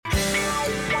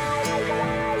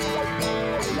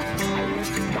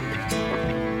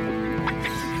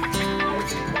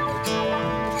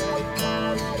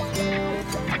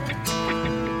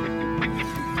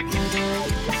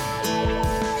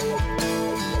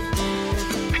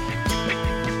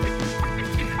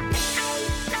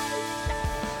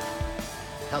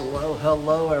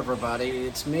Hello everybody.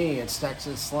 It's me, it's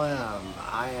Texas Slim.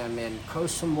 I am in Koh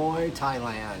Samui,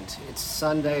 Thailand. It's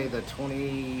Sunday the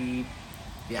 26th,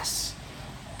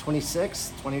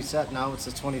 27th, no, it's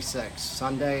the 26th.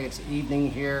 Sunday, it's evening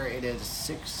here. It is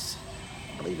 6,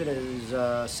 I believe it is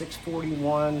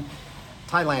 6:41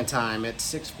 Thailand time.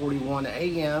 It's 6:41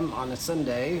 a.m. on a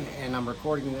Sunday, and I'm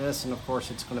recording this, and of course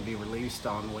it's going to be released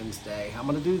on Wednesday. I'm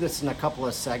going to do this in a couple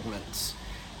of segments.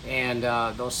 And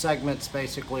those segments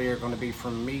basically are going to be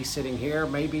from me sitting here,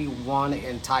 maybe one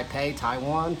in Taipei,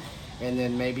 Taiwan, and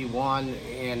then maybe one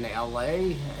in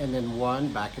LA, and then one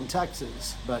back in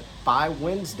Texas. But by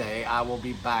Wednesday, I will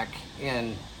be back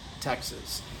in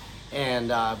Texas.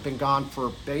 And I've been gone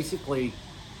for basically,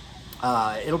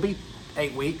 it'll be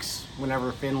 8 weeks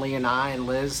whenever Finley and I and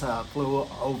Liz flew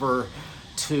over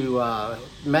to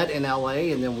met in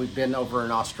LA, and then we've been over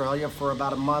in Australia for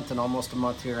about a month and almost a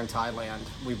month here in Thailand.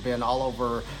 We've been all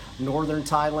over northern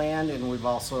Thailand, and we've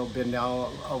also been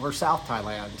over South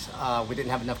Thailand. We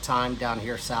didn't have enough time down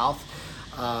here south.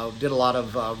 Did a lot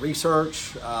of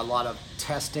research, a lot of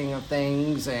testing of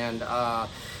things, and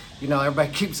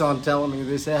everybody keeps on telling me,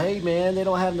 they say, hey man, they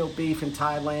don't have no beef in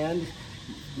Thailand.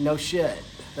 No shit.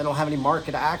 They don't have any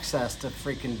market access to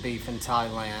freaking beef in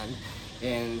Thailand.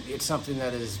 And it's something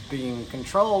that is being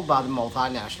controlled by the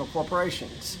multinational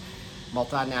corporations,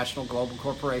 multinational global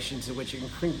corporations, in which you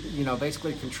can,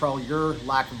 basically control your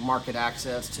lack of market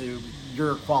access to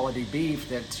your quality beef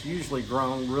that's usually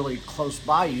grown really close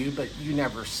by you, but you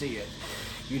never see it.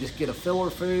 You just get a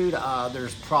filler food.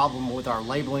 There's a problem with our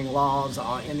labeling laws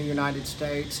in the United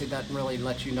States. It doesn't really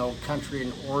let you know country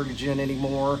and origin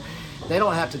anymore. They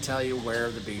don't have to tell you where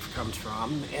the beef comes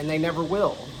from, and they never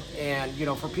will. And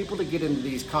for people to get into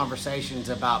these conversations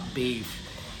about beef,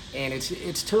 and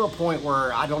it's to a point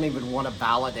where I don't even want to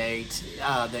validate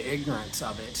the ignorance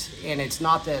of it. And it's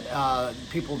not that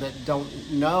people that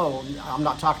don't know, I'm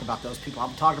not talking about those people.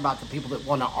 I'm talking about the people that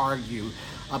want to argue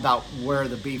about where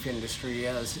the beef industry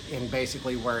is and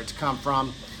basically where it's come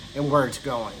from and where it's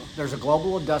going. There's a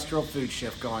global industrial food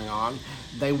shift going on.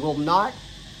 They will not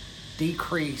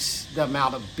decrease the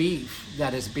amount of beef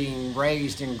that is being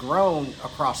raised and grown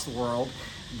across the world.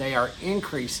 They are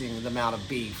increasing the amount of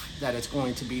beef that is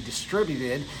going to be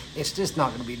distributed. It's just not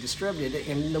going to be distributed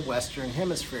in the Western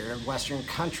Hemisphere, in Western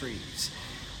countries.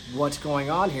 What's going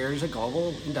on here is a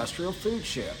global industrial food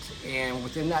shift. And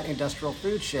within that industrial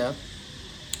food shift,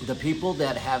 the people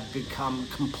that have become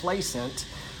complacent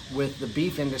with the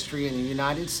beef industry in the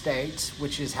United States,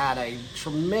 which has had a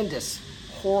tremendous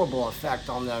horrible effect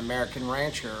on the American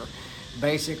rancher.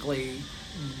 Basically,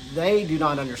 they do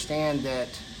not understand that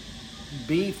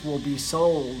beef will be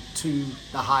sold to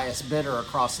the highest bidder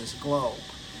across this globe.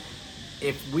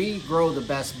 If we grow the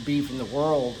best beef in the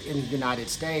world in the United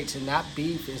States, and that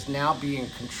beef is now being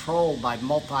controlled by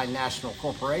multinational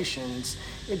corporations,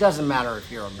 it doesn't matter if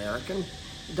you're American.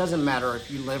 It doesn't matter if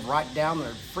you live right down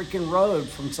the freaking road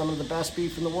from some of the best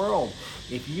beef in the world.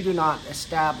 If you do not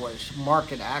establish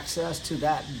market access to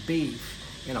that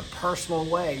beef in a personal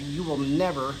way, you will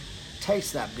never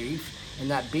taste that beef,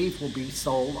 and that beef will be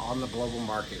sold on the global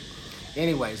market.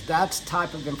 Anyways, that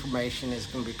type of information is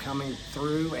going to be coming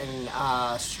through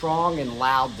and strong and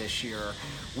loud this year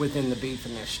within the Beef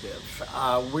Initiative.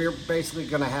 We're basically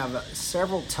going to have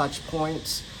several touch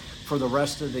points for the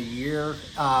rest of the year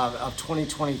of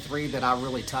 2023 that I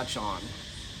really touch on.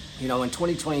 In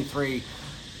 2023,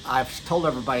 I've told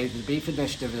everybody the Beef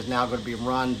Initiative is now going to be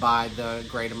run by the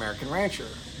Great American Rancher.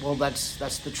 Well, that's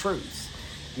the truth.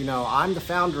 I'm the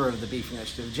founder of the Beef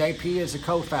Initiative. JP is a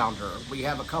co-founder. We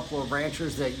have a couple of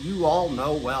ranchers that you all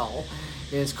know well,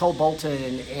 is Cole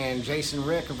Bolton and Jason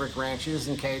Rick of Rick Ranches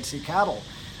and KHC Cattle.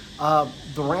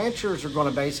 The ranchers are going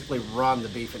to basically run the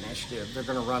Beef Initiative. They're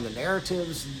going to run the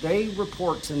narratives. They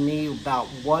report to me about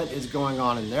what is going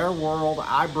on in their world.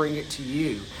 I bring it to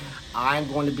you.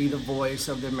 I'm going to be the voice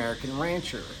of the American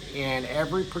rancher. And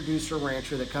every producer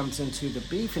rancher that comes into the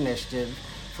Beef Initiative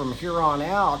from here on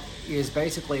out is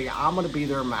basically, I'm going to be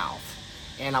their mouth.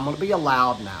 And I'm going to be a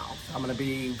loud mouth. I'm going to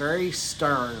be very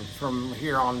stern from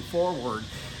here on forward,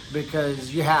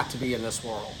 because you have to be in this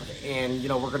world. And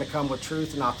we're going to come with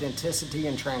truth and authenticity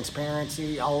and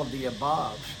transparency, all of the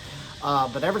above.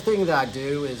 But everything that I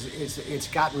do it's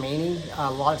got meaning. A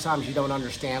lot of times you don't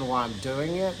understand why I'm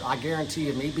doing it. I guarantee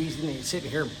you, me being sitting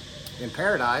here in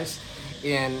paradise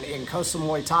in Koh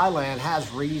Samui, Thailand, has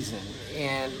reason.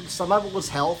 And some of it was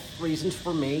health reasons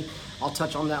for me. I'll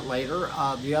touch on that later.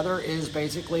 The other is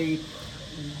basically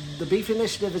the Beef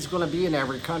Initiative is going to be in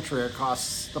every country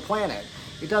across the planet.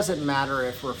 It doesn't matter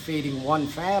if we're feeding one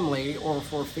family or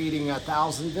if we're feeding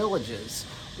 1,000 villages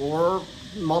or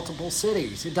multiple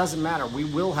cities. It doesn't matter. We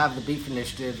will have the Beef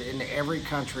Initiative in every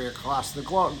country across the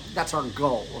globe. That's our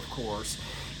goal, of course.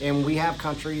 And we have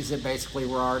countries that basically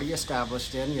we're already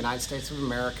established in, the United States of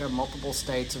America, multiple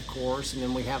states, of course, and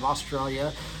then we have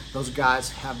Australia. Those guys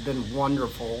have been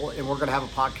wonderful, and we're going to have a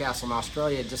podcast on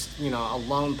Australia, just, a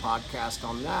lone podcast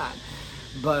on that.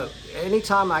 But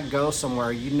anytime I go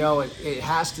somewhere, it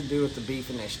has to do with the Beef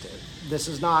Initiative. This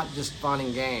is not just fun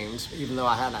and games, even though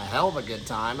I had a hell of a good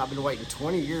time. I've been waiting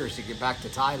 20 years to get back to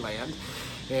Thailand.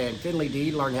 And Finley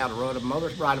D learned how to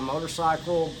ride a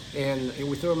motorcycle, and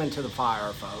we threw him into the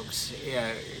fire, folks.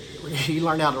 He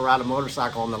learned how to ride a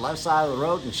motorcycle on the left side of the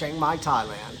road in Chiang Mai,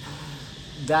 Thailand.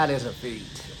 That is a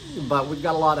feat. But we've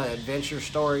got a lot of adventure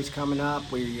stories coming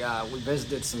up. We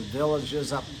visited some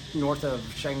villages up north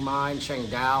of Chiang Mai, Chiang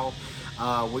Dao.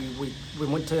 We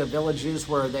went to villages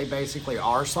where they basically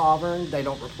are sovereign. They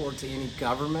don't report to any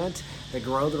government. They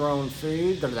grow their own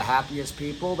food. They're the happiest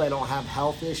people. They don't have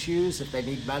health issues. If they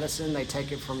need medicine, they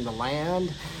take it from the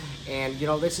land. And,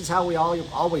 this is how we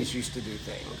always used to do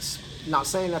things. Not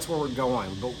saying that's where we're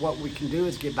going, but what we can do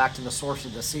is get back to the source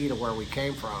of the seed of where we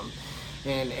came from.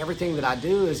 And everything that I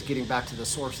do is getting back to the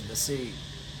source of the seed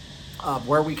of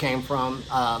where we came from,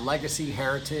 legacy,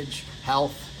 heritage,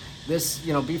 health. This,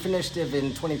 Beef Initiative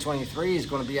in 2023 is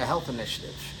going to be a health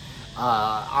initiative.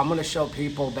 I'm going to show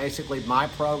people basically my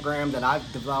program that I've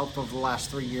developed over the last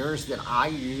 3 years that I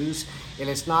use. And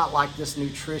it's not like this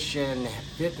nutrition,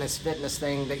 fitness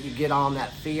thing that you get on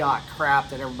that fiat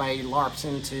crap that everybody LARPs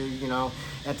into,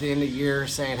 at the end of the year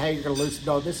saying, hey, you're going to lose.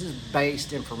 No, this is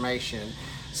based information.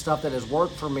 Stuff that has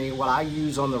worked for me, what I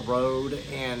use on the road,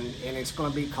 and it's going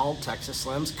to be called Texas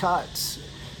Slim's Cuts.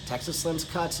 Texas Slim's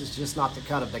Cuts is just not the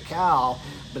cut of the cow,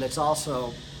 but it's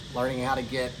also learning how to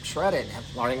get shredded,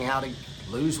 learning how to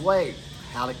lose weight,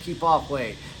 how to keep off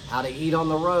weight, how to eat on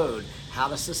the road, how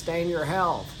to sustain your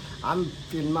health. I'm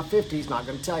in my 50s, not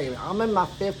going to tell you, I'm in my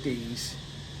 50s,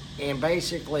 and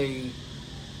basically,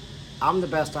 I'm the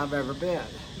best I've ever been,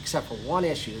 except for one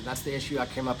issue. That's the issue I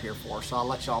came up here for, so I'll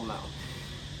let y'all know.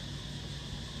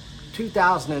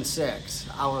 2006,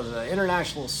 I was an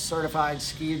international certified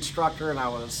ski instructor, and I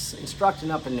was instructing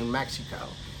up in New Mexico,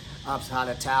 upside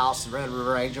of Taos, the Red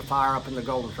River Range of Fire up in the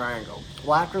Golden Triangle.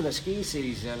 Well, after the ski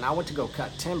season, I went to go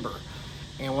cut timber,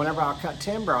 and whenever I cut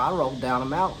timber, I rolled down a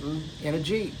mountain in a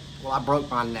Jeep. Well, I broke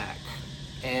my neck,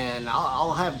 and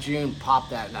I'll have June pop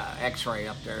that x-ray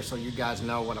up there so you guys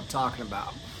know what I'm talking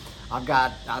about. I've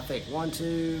got, I think, 1,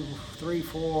 2, 3,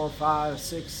 4, 5,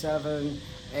 6, 7,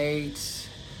 8...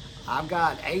 I've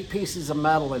got 8 pieces of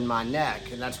metal in my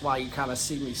neck, and that's why you kind of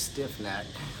see me stiff-necked.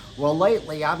 Well,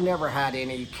 lately, I've never had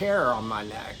any care on my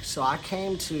neck, so I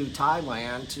came to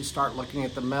Thailand to start looking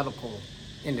at the medical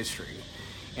industry.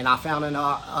 And I found an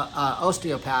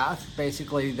osteopath,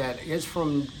 basically, that is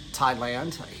from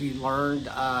Thailand. He learned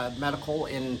medical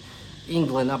in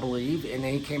England, I believe, and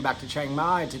then he came back to Chiang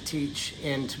Mai to teach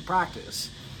and to practice.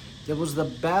 It was the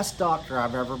best doctor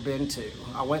I've ever been to.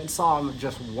 I went and saw him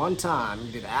just one time.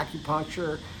 He did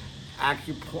acupuncture,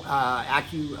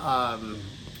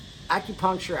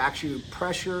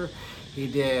 acupressure. He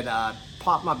did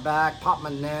pop my back, pop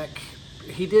my neck.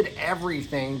 He did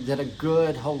everything that a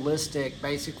good, holistic,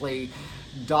 basically,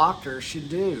 doctor should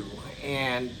do.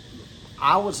 And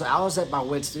I was at my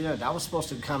wit's end. I was supposed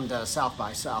to come to South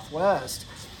by Southwest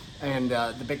and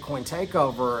the Bitcoin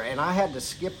takeover, and I had to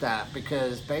skip that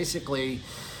because basically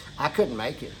I couldn't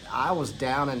make it. I was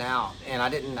down and out, and I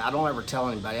don't ever tell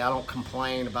anybody. I don't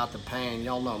complain about the pain.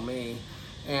 Y'all know me.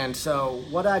 And so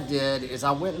what I did is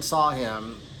I went and saw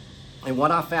him, and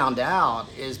what I found out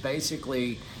is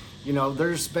basically,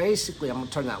 there's basically, I'm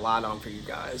gonna turn that light on for you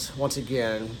guys. Once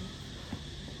again,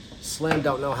 Slim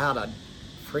don't know how to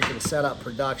freaking set up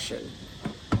production,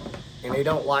 and he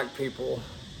don't like people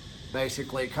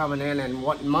basically coming in and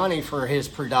wanting money for his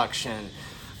production,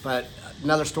 but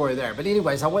another story there. But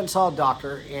anyways, I went and saw a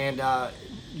doctor, and I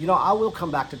will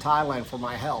come back to Thailand for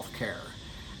my health care.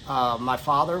 My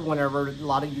father, whenever, a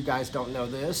lot of you guys don't know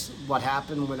this, what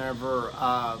happened whenever,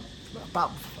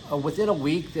 within a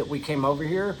week that we came over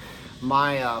here,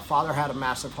 my father had a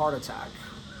massive heart attack.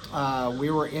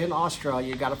 We were in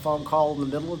Australia, got a phone call in the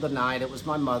middle of the night. It was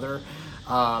my mother.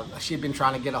 She'd been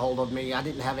trying to get a hold of me. I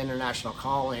didn't have international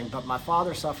calling, but my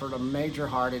father suffered a major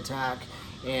heart attack,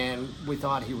 and we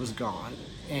thought he was gone.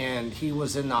 And he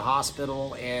was in the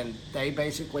hospital, and they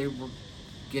basically were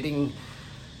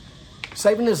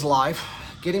saving his life,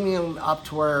 getting him up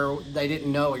to where they didn't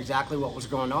know exactly what was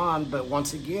going on. But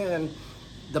once again,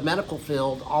 the medical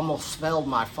field almost failed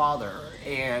my father,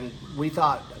 and we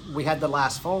thought we had the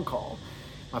last phone call.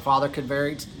 My father could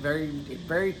very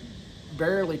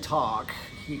barely talk.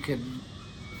 He could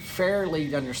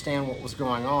fairly understand what was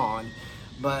going on,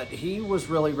 but he was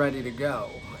really ready to go.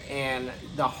 And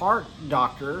the heart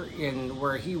doctor in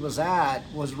where he was at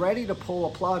was ready to pull a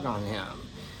plug on him.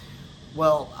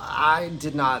 Well, I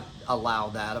did not allow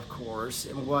that, of course.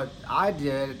 And what I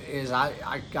did is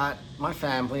I got my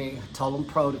family, told them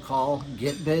protocol,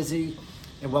 get busy.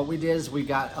 And what we did is we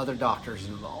got other doctors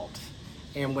involved.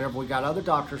 And whenever we got other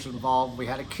doctors involved, we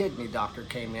had a kidney doctor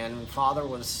came in. And father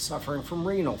was suffering from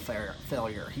renal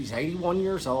failure. He's 81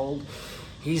 years old.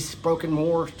 He's broken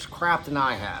more crap than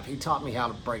I have. He taught me how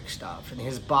to break stuff. And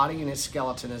his body and his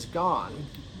skeleton is gone.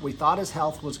 We thought his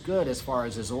health was good as far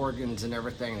as his organs and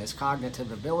everything, and his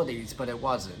cognitive abilities, but it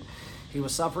wasn't. He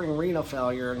was suffering renal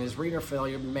failure, and his renal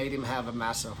failure made him have a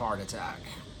massive heart attack.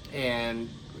 And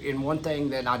one thing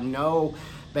that I know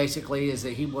basically is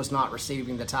that he was not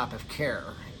receiving the type of care.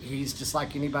 He's just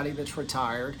like anybody that's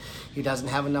retired. He doesn't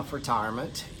have enough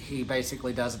retirement. He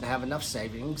basically doesn't have enough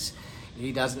savings.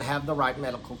 He doesn't have the right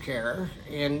medical care,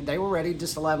 and they were ready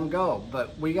just to let him go.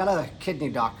 But we got a kidney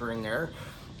doctor in there,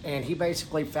 and he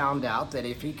basically found out that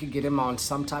if he could get him on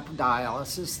some type of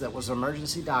dialysis that was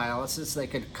emergency dialysis, they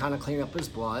could kind of clean up his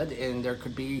blood, and there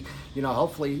could be,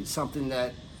 hopefully something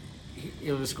that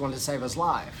it was going to save his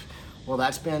life. Well,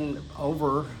 that's been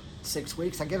over 6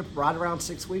 weeks. I get right around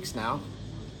 6 weeks now.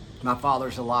 My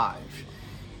father's alive.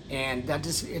 And that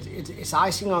just, it's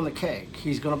icing on the cake.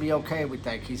 He's going to be okay, we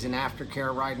think. He's in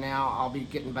aftercare right now. I'll be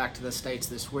getting back to the States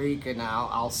this week, and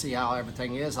I'll see how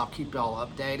everything is. I'll keep y'all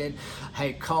updated.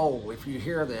 Hey, Cole, if you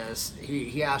hear this,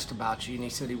 he asked about you, and he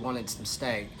said he wanted some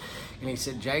steak. And he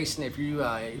said, Jason, if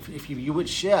you would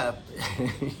ship,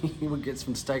 he would get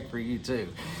some steak for you too.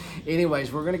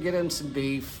 Anyways, we're going to get him some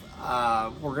beef.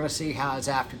 We're going to see how his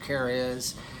aftercare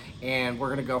is, and we're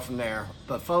going to go from there.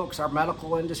 But folks, our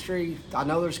medical industry, I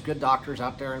know there's good doctors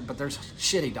out there, but there's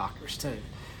shitty doctors too.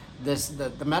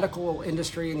 The medical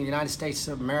industry in the United States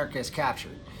of America is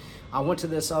captured. I went to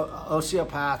this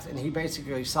osteopath, and he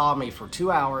basically saw me for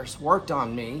 2 hours, worked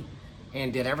on me,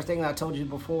 and did everything that I told you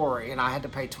before, and I had to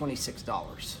pay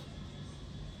 $26.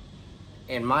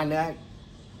 And my neck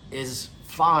is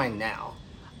fine now.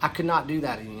 I could not do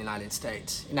that in the United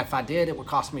States. And if I did, it would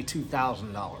cost me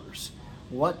 $2,000.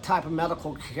 What type of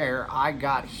medical care I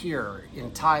got here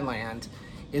in Thailand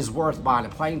is worth buying a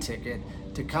plane ticket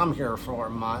to come here for a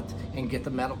month and get the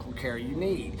medical care you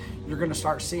need. You're gonna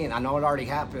start seeing, I know it already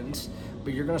happens,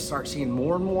 but you're gonna start seeing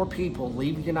more and more people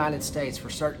leave the United States for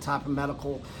certain type of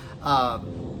medical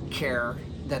care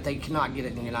that they cannot get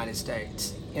in the United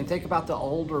States. And think about the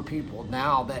older people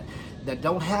now that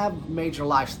don't have major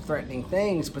life-threatening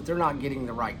things, but they're not getting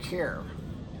the right care.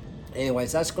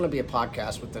 Anyways, that's going to be a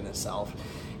podcast within itself,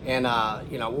 and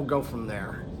we'll go from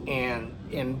there.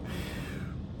 And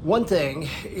one thing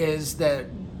is that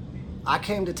I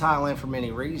came to Thailand for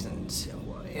many reasons,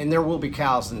 and there will be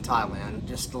cows in Thailand,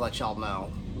 just to let y'all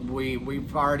know.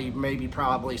 We've already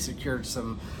probably secured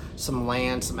some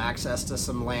land, some access to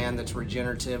some land that's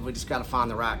regenerative. We just got to find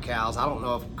the right cows. I don't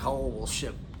know if Cole will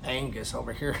ship Angus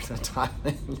over here to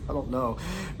Thailand. I don't know.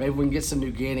 Maybe we can get some New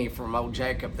Guinea from old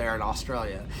Jacob there in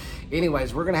Australia.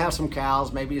 Anyways, we're going to have some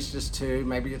cows. Maybe it's just 2,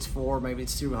 maybe it's 4, maybe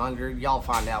it's 200. Y'all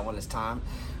find out when it's time.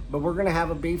 But we're going to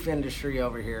have a beef industry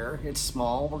over here. It's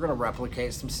small. We're going to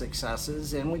replicate some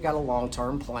successes, and we got a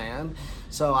long-term plan.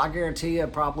 So I guarantee you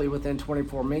probably within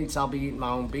 24 minutes I'll be eating my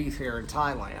own beef here in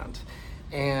Thailand.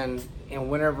 And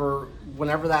whenever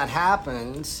that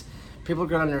happens, people are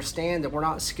going to understand that we're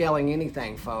not scaling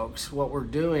anything, folks. What we're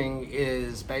doing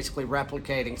is basically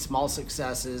replicating small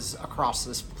successes across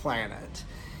this planet.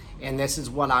 And this is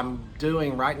what I'm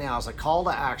doing right now as a call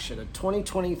to action in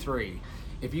 2023.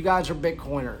 If you guys are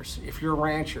Bitcoiners, if you're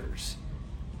ranchers,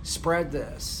 spread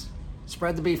this.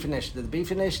 Spread the Beef Initiative. The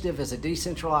Beef Initiative is a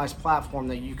decentralized platform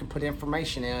that you can put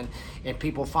information in and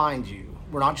people find you.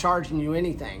 We're not charging you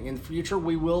anything. In the future,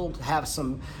 we will have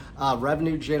some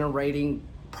revenue generating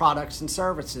products and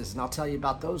services, and I'll tell you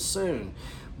about those soon.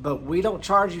 But we don't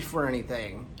charge you for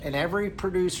anything. And every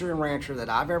producer and rancher that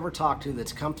I've ever talked to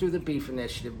that's come through the Beef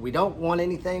Initiative, we don't want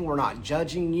anything. We're not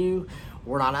judging you.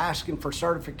 We're not asking for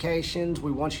certifications.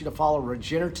 We want you to follow a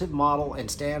regenerative model and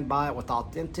stand by it with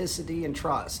authenticity and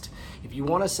trust. If you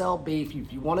want to sell beef,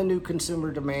 if you want a new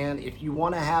consumer demand, if you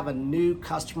want to have a new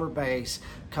customer base,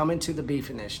 come into the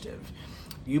Beef Initiative.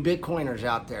 You Bitcoiners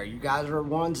out there, you guys are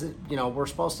ones that, we're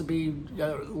supposed to be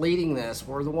leading this.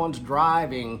 We're the ones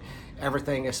driving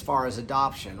everything as far as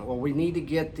adoption. Well, we need to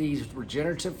get these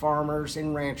regenerative farmers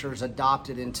and ranchers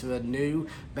adopted into a new,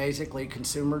 basically,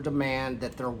 consumer demand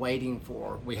that they're waiting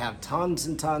for. We have tons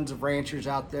and tons of ranchers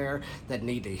out there that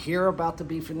need to hear about the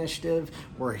Beef Initiative.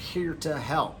 We're here to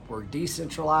help. We're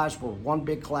decentralized. We're one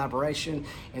big collaboration,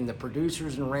 and the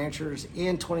producers and ranchers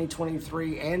in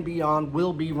 2023 and beyond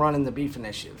will be running the Beef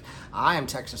Initiative. I am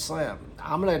Texas Slim.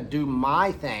 I'm going to do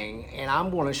my thing, and I'm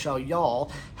going to show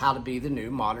y'all how to be the new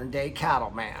modern day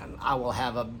cattleman. I will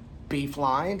have a beef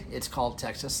line. It's called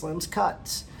Texas Slim's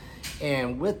Cuts.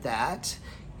 And with that,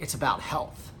 it's about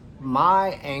health.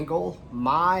 My angle,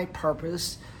 my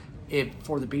purpose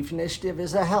for the Beef Initiative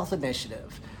is a health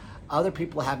initiative. Other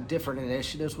people have different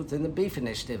initiatives within the Beef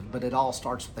Initiative, but it all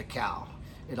starts with the cow.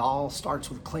 It all starts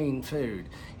with clean food.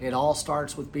 It all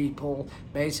starts with people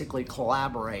basically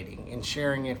collaborating and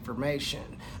sharing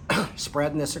information,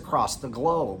 spreading this across the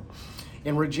globe.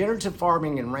 In regenerative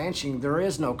farming and ranching, there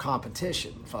is no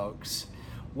competition, folks.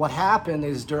 What happened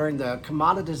is during the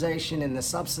commoditization and the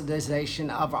subsidization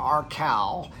of our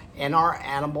cow and our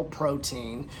animal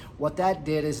protein, what that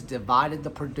did is divided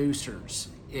the producers.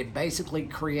 It basically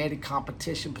created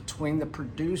competition between the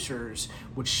producers,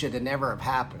 which should have never have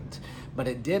happened. But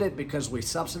it did it because we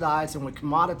subsidize and we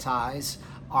commoditize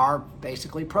our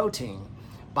basically protein.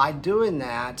 By doing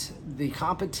that, the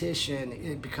competition,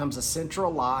 it becomes a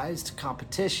centralized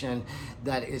competition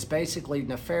that is basically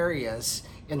nefarious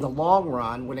in the long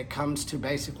run when it comes to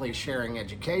basically sharing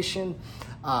education,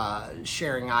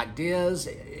 sharing ideas,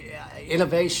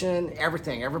 innovation,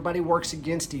 everything. Everybody works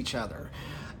against each other.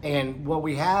 And what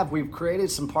we've created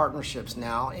some partnerships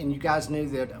now, and you guys knew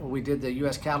that we did the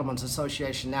U.S. Cattlemen's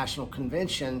Association National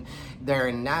Convention there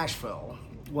in Nashville.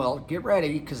 Well, get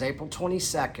ready, because April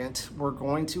 22nd, we're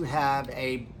going to have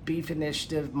a Beef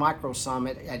Initiative Micro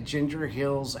Summit at Ginger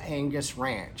Hills Angus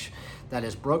Ranch. That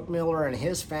is Brooke Miller and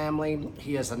his family.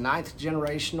 He is a 9th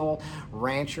generational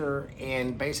rancher,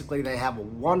 and basically they have a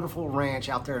wonderful ranch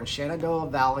out there in Shenandoah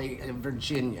Valley in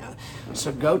Virginia.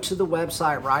 So go to the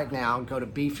website right now, go to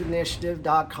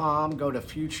beefinitiative.com, go to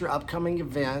future upcoming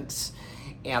events,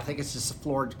 and I think it's just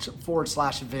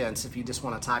 /events if you just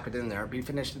want to type it in there,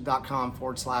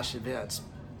 beefinitiative.com/events.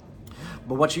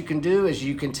 But what you can do is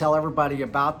you can tell everybody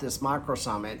about this micro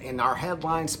summit, and our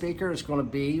headline speaker is going to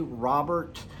be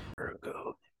Robert.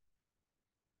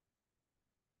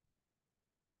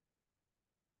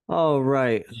 All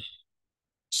right.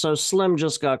 So Slim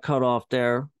just got cut off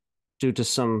there due to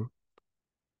some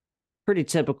pretty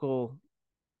typical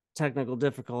technical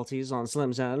difficulties on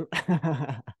Slim's end.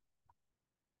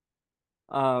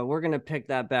 We're gonna pick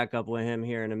that back up with him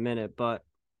here in a minute, but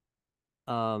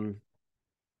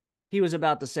he was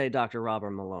about to say Dr. Robert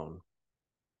Malone.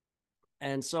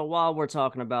 And so while we're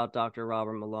talking about Dr.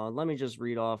 Robert Malone, let me just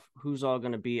read off who's all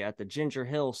going to be at the Ginger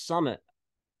Hill Summit.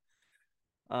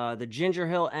 The Ginger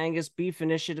Hill Angus Beef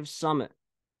Initiative Summit.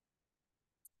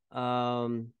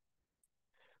 We're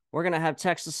going to have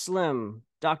Texas Slim,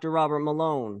 Dr. Robert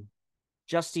Malone,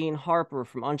 Justine Harper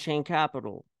from Unchained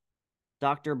Capital,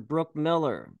 Dr. Brooke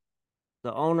Miller,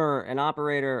 the owner and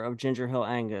operator of Ginger Hill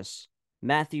Angus,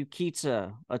 Matthew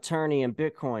Keitsa, attorney and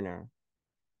Bitcoiner,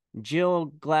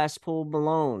 Jill Glasspool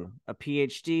Malone, a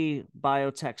PhD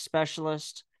biotech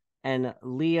specialist, and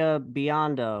Leah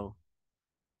Biondo,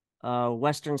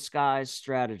 Western Skies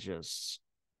strategist.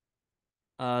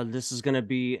 This is going to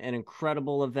be an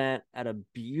incredible event at a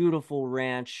beautiful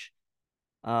ranch.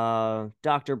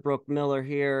 Dr. Brooke Miller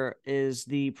here is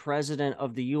the president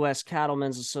of the U.S.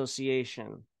 Cattlemen's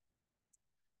Association.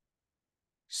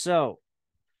 So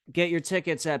get your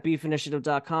tickets at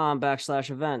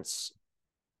beefinitiative.com/events.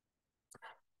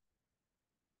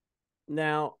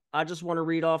 Now, I just want to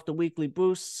read off the weekly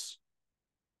boosts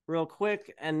real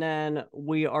quick, and then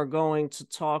we are going to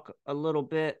talk a little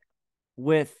bit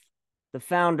with the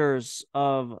founders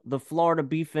of the Florida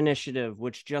Beef Initiative,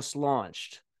 which just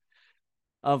launched,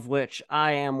 of which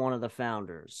I am one of the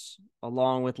founders,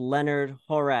 along with Leonard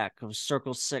Horak of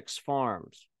Circle 6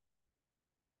 Farms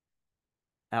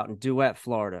out in Duet,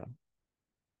 Florida.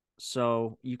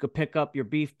 So you could pick up your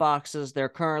beef boxes. They're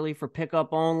currently for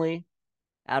pickup only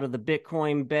out of the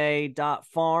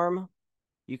bitcoinbay.farm.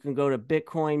 You can go to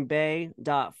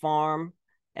bitcoinbay.farm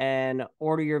and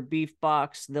order your beef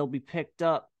box. They'll be picked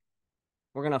up.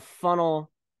 We're going to funnel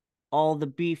all the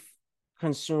beef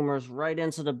consumers right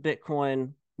into the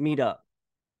Bitcoin meetup.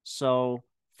 So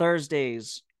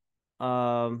Thursdays,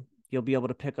 you'll be able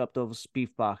to pick up those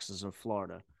beef boxes in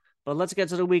Florida. But let's get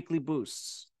to the weekly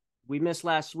boosts. We missed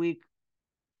last week,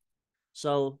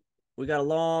 so We got a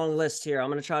long list here. I'm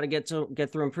going to try to get through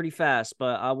them pretty fast,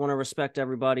 but I want to respect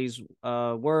everybody's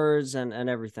words and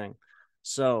everything.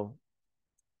 So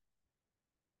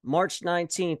March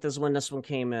 19th is when this one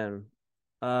came in.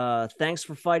 Thanks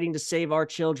for fighting to save our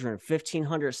children.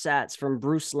 1,500 sats from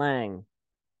Bruce Lang.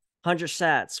 100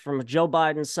 sats from Joe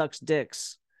Biden sucks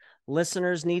dicks.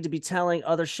 Listeners need to be telling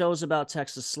other shows about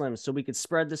Texas Slim so we could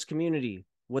spread this community.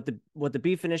 What the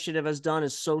Beef Initiative has done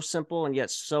is so simple and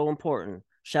yet so important.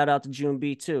 Shout out to June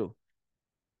B too.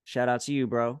 Shout out to you,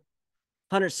 bro.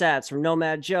 100 sats from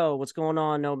Nomad Joe. What's going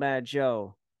on, Nomad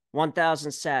Joe?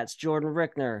 1,000 sats, Jordan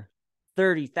Rickner.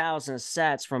 30,000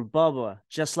 sats from Bubba.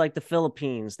 Just like the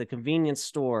Philippines, the convenience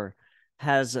store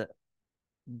has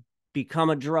become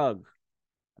a drug.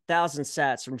 1,000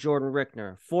 sats from Jordan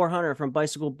Rickner. 400 from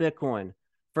Bicycle Bitcoin.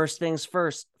 First Things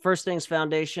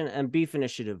Foundation and Beef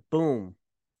Initiative. Boom.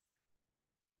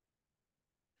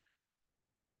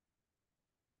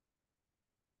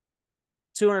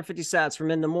 $250 sats from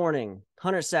In the Morning.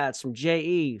 100 sats from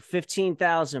JE.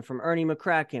 15,000 from Ernie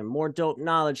McCracken. More dope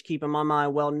knowledge, keeping my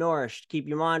mind well nourished. Keep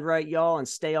your mind right, y'all, and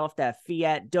stay off that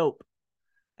fiat dope.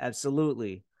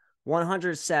 Absolutely.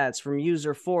 100 sats from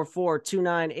user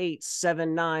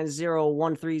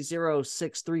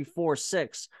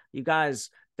 442987901306346. You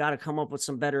guys got to come up with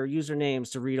some better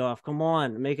usernames to read off. Come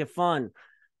on, make it fun.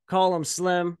 Call them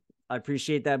Slim. I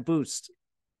appreciate that boost.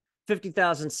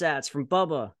 50,000 sats from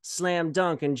Bubba, Slam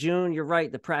Dunk, and June. You're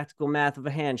right, the practical math of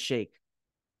a handshake.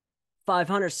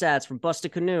 500 sats from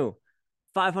Busted Canoe.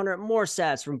 500 more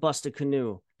sats from Busted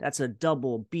Canoe. That's a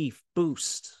double beef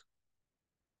boost.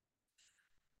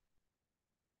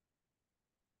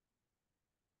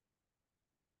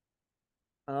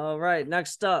 All right,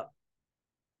 next up,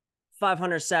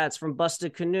 500 sats from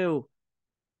Busted Canoe.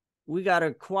 We got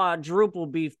a quadruple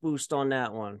beef boost on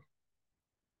that one.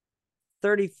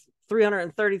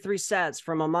 333 sats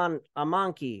from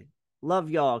Amanki. Love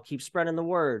y'all. Keep spreading the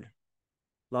word.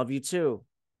 Love you too.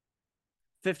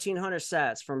 1,500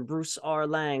 sats from Bruce R.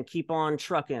 Lang. Keep on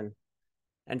trucking.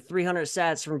 And 300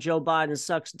 sats from Joe Biden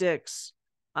sucks dicks.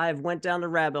 I have went down the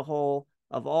rabbit hole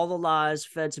of all the lies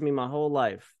fed to me my whole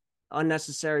life.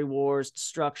 Unnecessary wars,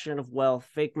 destruction of wealth,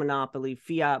 fake monopoly,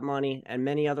 fiat money, and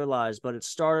many other lies. But it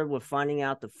started with finding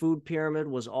out the food pyramid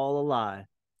was all a lie.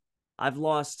 I've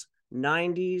lost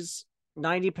 90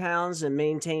 pounds and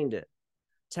maintained it.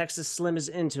 Texas Slim is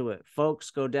into it.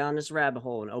 Folks, go down this rabbit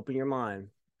hole and open your mind.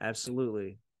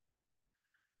 Absolutely.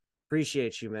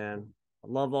 Appreciate you, man. I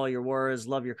love all your words.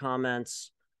 Love your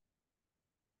comments.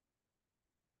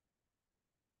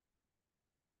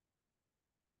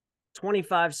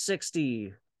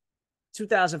 $25.60.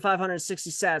 2,560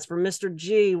 sats for Mr.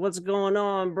 G. What's going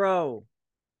on, bro?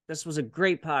 This was a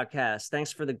great podcast.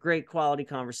 Thanks for the great quality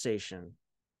conversation.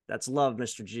 That's love,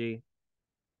 Mr. G.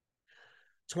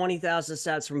 20,000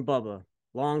 sats from Bubba.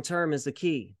 Long term is the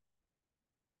key.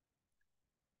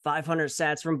 500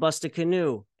 sats from Busted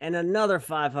Canoe. And another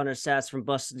 500 sats from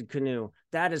Busted Canoe.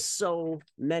 That is so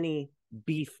many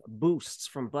beef boosts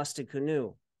from Busted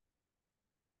Canoe.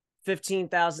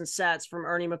 15,000 sats from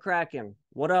Ernie McCracken.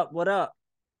 What up, what up?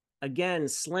 Again,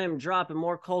 Slim dropping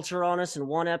more culture on us in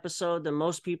one episode than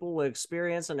most people will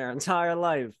experience in their entire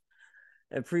life.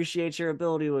 I appreciate your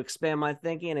ability to expand my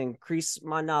thinking and increase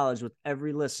my knowledge with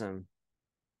every listen.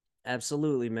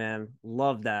 Absolutely, man.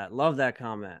 Love that. Love that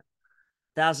comment.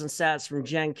 1,000 sats from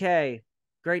Jen K.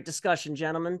 Great discussion,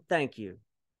 gentlemen. Thank you.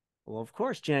 Well, of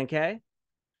course, Jen K.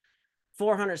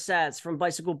 400 sats from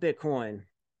Bicycle Bitcoin.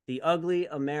 The Ugly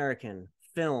American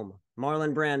film.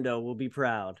 Marlon Brando will be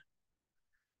proud.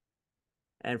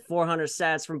 And 400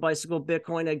 sats from Bicycle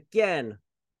Bitcoin again.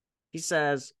 He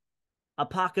says,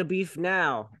 Apaca beef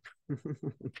now.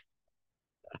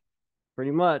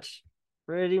 Pretty much.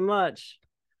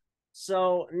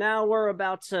 So now we're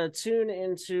about to tune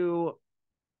into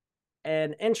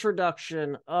an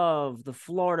introduction of the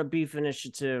Florida Beef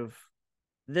Initiative.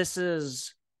 This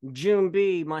is June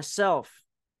B, myself,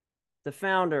 the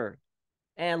founder,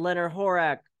 and Leonard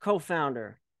Horak,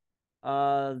 co-founder.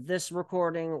 This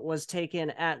recording was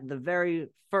taken at the very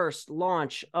first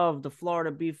launch of the Florida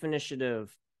Beef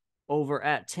Initiative over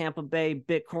at Tampa Bay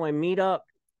Bitcoin Meetup,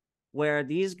 where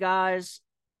these guys,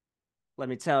 let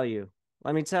me tell you,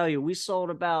 we sold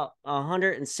about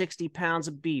 160 pounds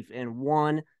of beef in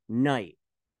one night.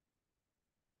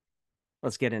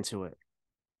 Let's get into it.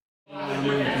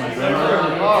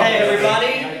 Hey,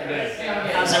 everybody.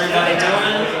 How's everybody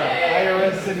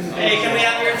doing? Hey, can we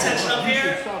have your attention up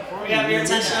here?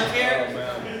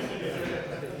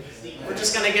 We're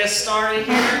just going to get started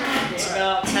here. It's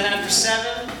about 10 after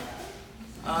 7.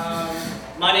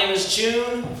 My name is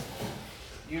June.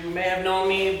 You may have known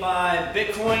me by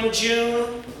Bitcoin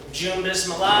June, June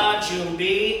Bismillah, June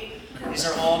B. These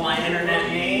are all my internet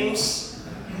names.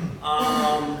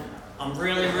 I'm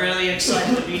really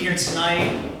excited to be here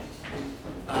tonight.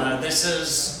 This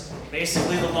is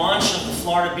basically the launch of the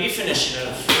Florida Beef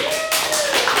Initiative.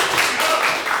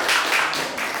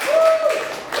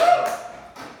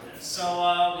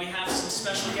 So we have some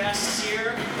special guests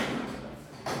here.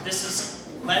 This is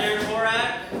Leonard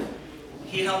Horak.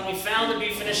 He helped me found the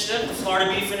Beef Initiative, the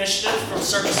Florida Beef Initiative from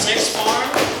Circle 6 Farm.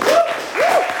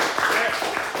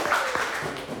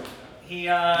 He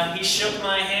shook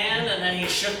my hand, and then he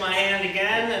shook my hand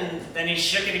again, and then he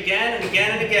shook it again and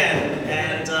again and again,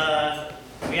 and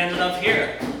we ended up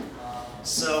here.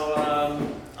 So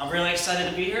I'm really excited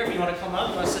to be here. If you want to come up,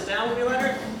 you want to sit down with me,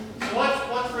 Leonard? So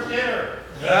what's for dinner?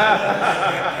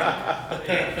 I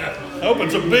hope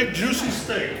it's a big juicy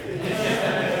steak.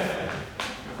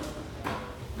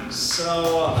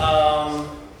 So,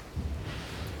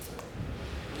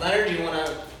 Leonard, do you want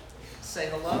to say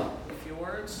hello? A few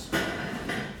words?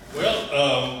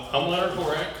 Well, I'm Leonard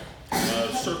Horak,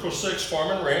 Circle 6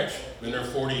 Farm and Ranch. Been there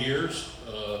 40 years.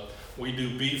 We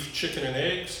do beef, chicken, and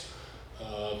eggs.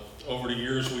 Over the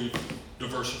years, we've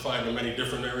diversified in many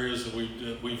different areas.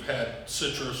 We've had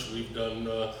citrus. We've done,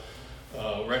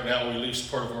 right now we lease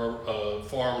part of our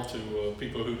farm to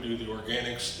people who do the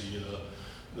organics,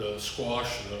 the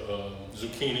squash, the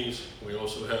zucchinis. We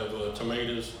also have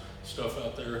tomatoes, stuff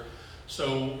out there.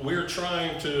 So we're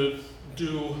trying to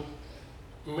do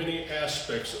many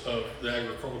aspects of the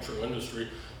agricultural industry.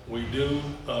 We do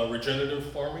regenerative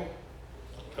farming,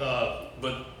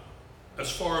 but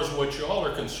as far as what y'all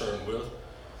are concerned with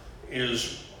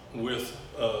is with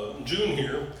June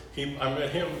here. I met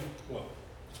him, well,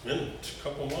 it's been a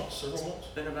couple months, several months?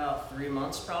 It's been about 3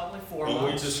 months, probably 4 And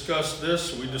months. we discussed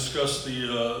this. We discussed the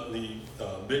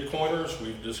Bitcoiners.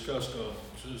 We've discussed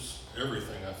just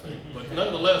everything, I think. But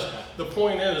nonetheless, the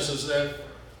point is that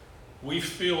we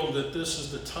feel that this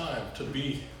is the time to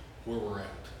be where we're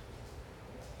at.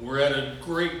 We're at a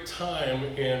great time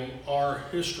in our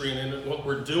history and in what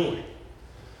we're doing.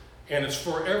 And it's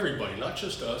for everybody, not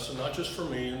just us, and not just for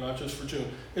me, and not just for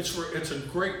June. It's a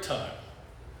great time.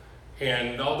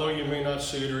 And although you may not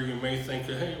see it, or you may think,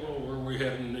 hey, well, where are we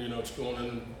heading? You know, it's going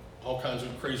in all kinds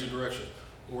of crazy directions.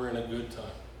 We're in a good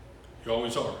time. You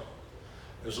always are.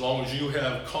 As long as you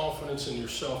have confidence in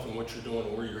yourself and what you're doing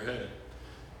and where you're headed.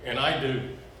 And I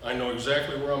do. I know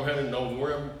exactly where I'm headed, know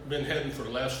where I've been heading for the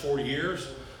last 40 years.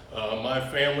 My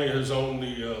family has owned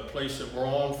the place that we're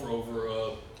on for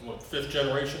over, fifth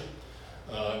generation.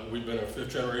 We've been a fifth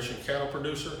generation cattle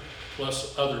producer,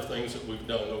 plus other things that we've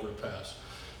done over the past.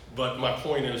 But my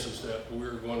point is that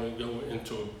we're going to go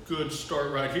into a good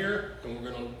start right here, and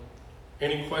we're going to,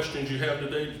 any questions you have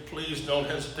today, please don't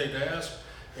hesitate to ask,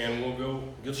 and we'll go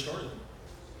get started.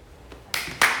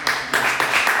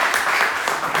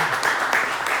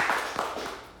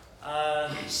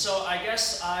 So I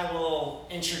guess I will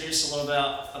introduce a little bit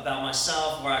about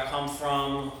myself, where I come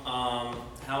from,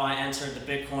 how I entered the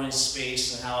Bitcoin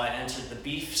space, and how I entered the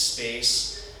beef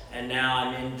space, and now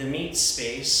I'm in the meat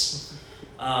space.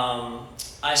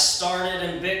 I started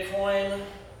in Bitcoin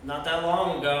not that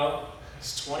long ago.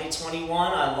 It's 2021.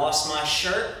 I lost my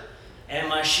shirt and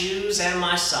my shoes and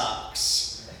my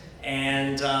socks,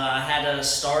 and I had to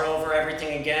start over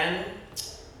everything again.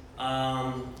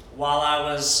 While I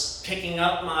was picking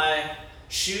up my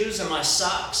shoes and my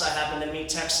socks, I happened to meet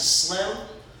Texas Slim.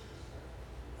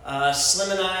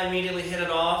 Slim and I immediately hit it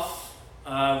off.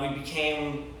 We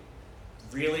became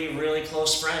really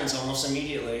close friends almost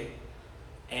immediately.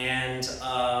 And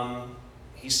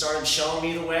he started showing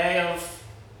me the way of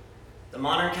the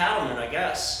modern cattleman, I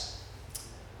guess.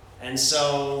 And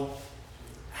so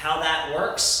how that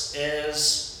works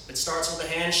is it starts with a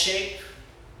handshake,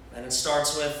 and it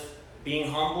starts with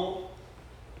being humble,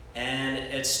 and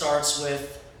it starts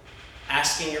with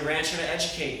asking your rancher to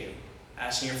educate you,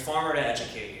 asking your farmer to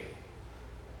educate you.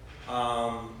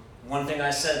 One thing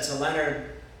I said to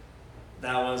Leonard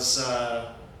that was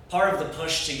part of the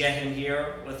push to get him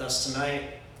here with us tonight,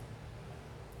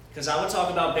 because I would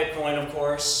talk about Bitcoin, of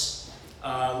course.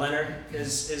 Leonard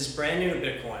is brand new to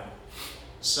Bitcoin.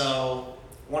 So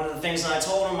one of the things that I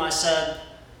told him, I said,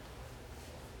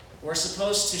 we're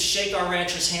supposed to shake our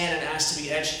rancher's hand and ask to be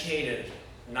educated,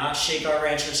 not shake our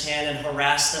rancher's hand and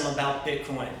harass them about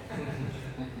Bitcoin.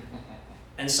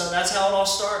 And so that's how it all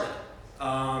started.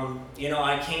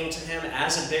 I came to him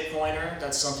as a Bitcoiner.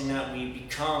 That's something that we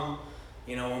become,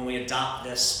 when we adopt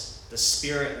this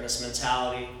spirit and this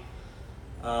mentality.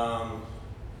 And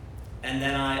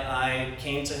then I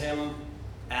came to him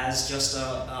as just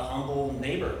a humble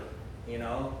neighbor,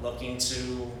 looking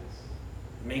to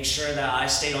make sure that I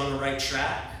stayed on the right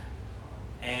track.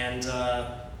 And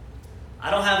I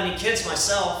don't have any kids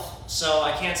myself, so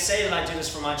I can't say that I do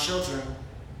this for my children,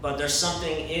 but there's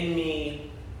something in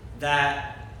me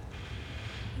that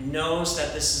knows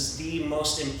that this is the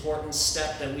most important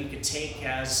step that we could take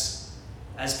as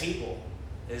people,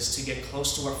 is to get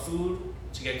close to our food,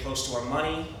 to get close to our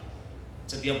money,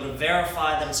 to be able to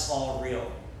verify that it's all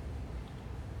real.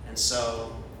 And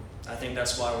so I think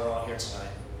that's why we're all here tonight.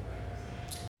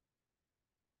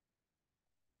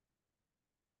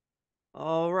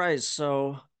 All right,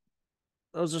 so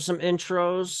those are some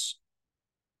intros.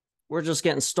 We're just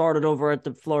getting started over at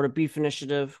the Florida Beef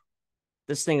Initiative.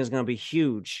 This thing is going to be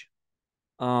huge.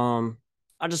 I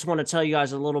just want to tell you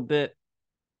guys a little bit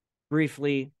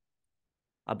briefly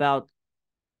about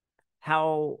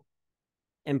how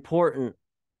important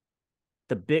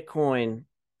the Bitcoin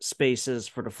space is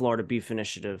for the Florida Beef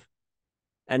Initiative.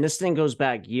 And this thing goes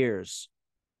back years.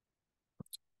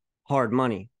 Hard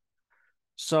money.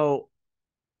 So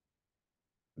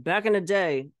back in the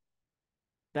day,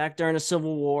 back during the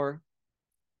Civil War,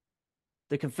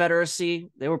 the Confederacy,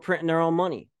 they were printing their own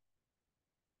money.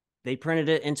 They printed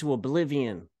it into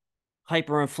oblivion.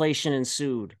 Hyperinflation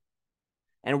ensued.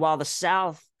 And while the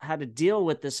South had to deal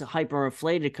with this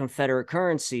hyperinflated Confederate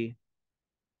currency,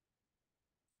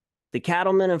 the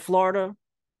cattlemen in Florida,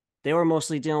 they were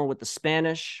mostly dealing with the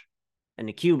Spanish and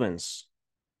the Cubans.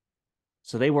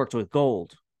 So they worked with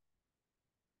gold.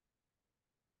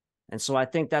 And so I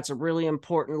think that's a really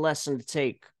important lesson to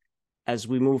take as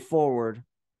we move forward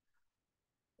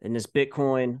in this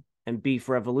Bitcoin and beef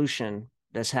revolution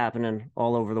that's happening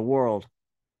all over the world.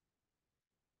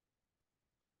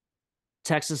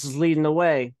 Texas is leading the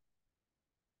way,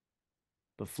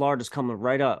 but Florida's coming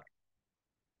right up.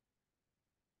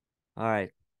 All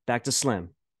right, back to Slim.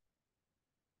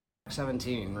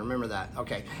 17, remember that.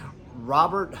 Okay,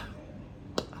 Robert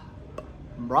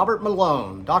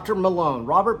Malone, Dr. Malone.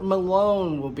 Robert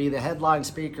Malone will be the headline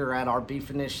speaker at our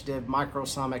Beef Initiative Micro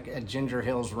Summit at Ginger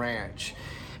Hills Ranch.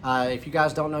 If you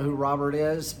guys don't know who Robert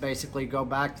is, basically go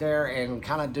back there and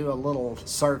kind of do a little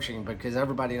searching, because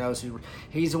everybody knows who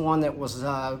he's the one that was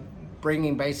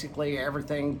bringing basically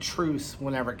everything truth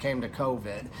whenever it came to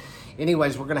COVID.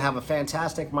 Anyways, we're going to have a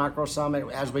fantastic micro summit.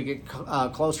 As we get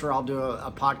closer, I'll do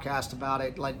a podcast about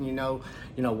it, letting you know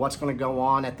what's going to go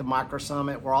on at the micro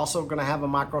summit. We're also going to have a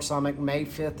micro summit May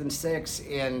 5th and 6th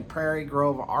in Prairie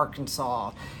Grove,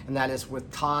 Arkansas, and that is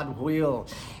with Todd Wheel.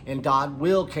 And Todd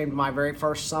Wheel came to my very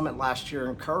first summit last year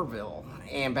in Kerrville.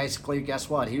 And basically, guess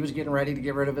what? He was getting ready to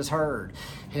get rid of his herd.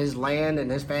 His land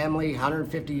and his family,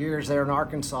 150 years there in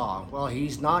Arkansas. Well,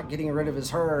 he's not getting rid of his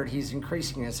herd. He's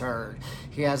increasing his herd.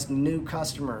 He has new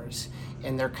customers,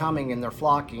 and they're coming and they're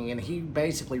flocking. And he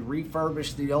basically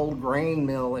refurbished the old grain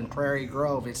mill in Prairie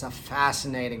Grove. It's a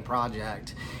fascinating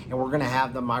project. And we're going to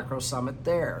have the micro summit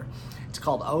there. It's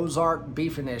called Ozark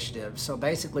Beef Initiative. So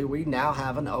basically, we now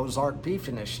have an Ozark Beef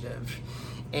Initiative.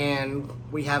 And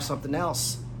we have something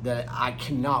else that I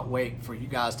cannot wait for you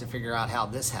guys to figure out how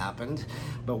this happened.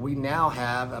 But we now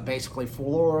have a basically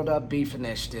Florida Beef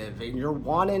Initiative, and you're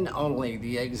one and only,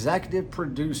 the executive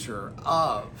producer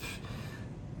of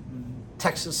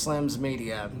Texas Slims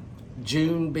Media,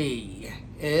 June B,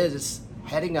 is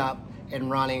heading up and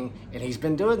running, and he's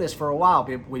been doing this for a while.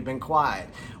 We've been quiet.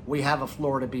 We have a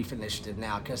Florida Beef Initiative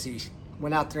now because he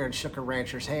went out there and shook a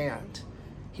rancher's hand.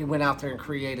 He went out there and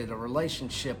created a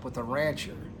relationship with a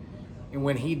rancher. And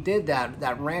when he did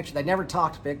that rancher, they never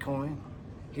talked Bitcoin.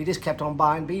 He just kept on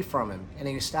buying beef from him, and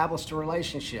he established a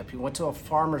relationship. He went to a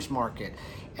farmer's market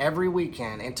every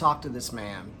weekend and talked to this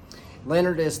man.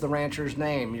 Leonard is the rancher's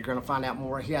name. You're going to find out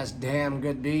more. He has damn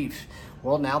good beef.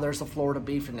 Well, now there's the Florida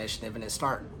Beef Initiative, and it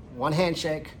starts one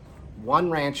handshake,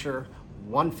 one rancher,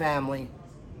 one family,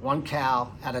 one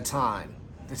cow at a time.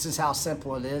 This is how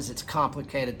simple it is. It's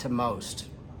complicated to most.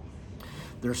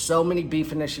 There's so many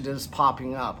beef initiatives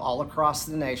popping up all across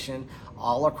the nation,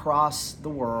 all across the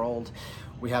world.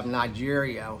 We have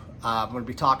Nigeria. I'm going to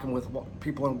be talking with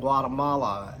people in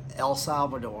Guatemala, El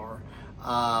Salvador.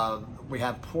 We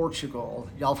have Portugal.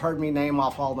 Y'all have heard me name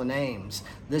off all the names.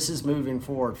 This is moving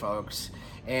forward, folks.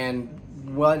 And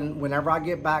whenever I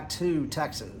get back to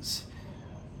Texas,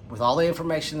 with all the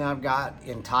information that I've got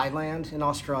in Thailand and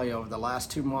Australia over the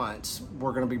last 2 months,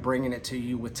 we're going to be bringing it to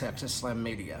you with Texas Slim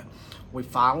Media. We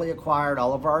finally acquired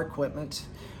all of our equipment.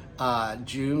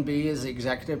 June B is the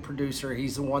executive producer.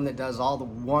 He's the one that does all the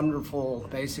wonderful,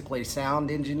 basically, sound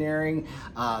engineering,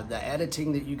 the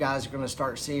editing that you guys are going to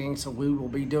start seeing. So we will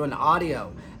be doing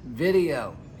audio,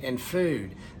 video, and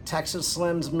food. Texas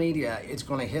Slims Media is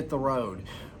going to hit the road.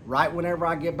 right whenever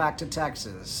I get back to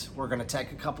Texas. We're going to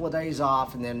take a couple of days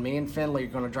off, and then me and Finley are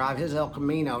going to drive his El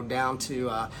Camino down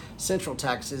to Central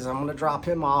Texas. I'm going to drop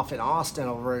him off in Austin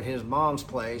over at his mom's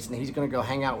place, and he's going to go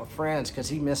hang out with friends because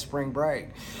he missed spring break.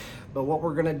 But what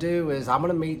we're going to do is I'm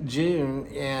going to meet June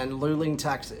in Luling,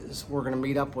 Texas. We're going to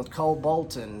meet up with Cole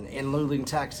Bolton in Luling,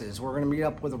 Texas. We're going to meet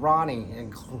up with Ronnie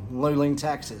in Luling,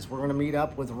 Texas. We're going to meet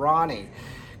up with Ronnie,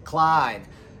 Clyde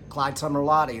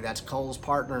Summerlotti, that's Cole's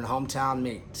partner in Hometown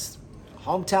Meats.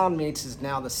 Hometown Meats is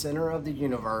now the center of the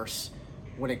universe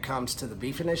when it comes to the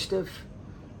Beef Initiative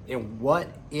and what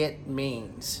it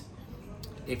means.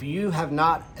 If you have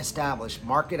not established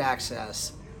market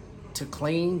access to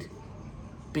clean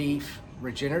beef,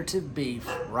 regenerative beef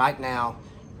right now,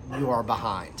 you are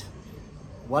behind.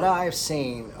 What I have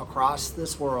seen across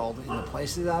this world in the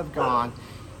places I've gone,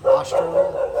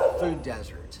 Australia, food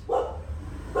desert.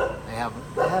 They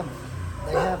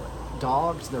have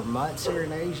dogs, they're mutts here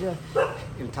in Asia,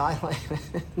 in Thailand,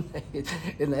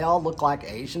 and they all look like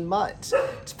Asian mutts.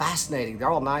 It's fascinating. They're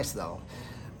all nice though.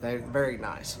 They're very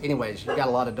nice. Anyways, you got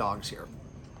a lot of dogs here,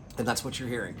 and that's what you're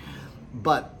hearing.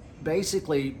 But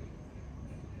basically,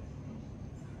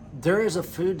 there is a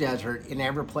food desert in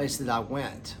every place that I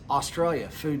went. Australia,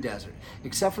 food desert.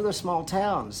 Except for the small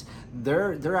towns,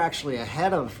 they're actually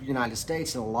ahead of the United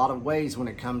States in a lot of ways when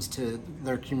it comes to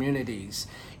their communities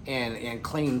and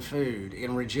clean food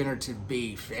and regenerative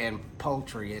beef and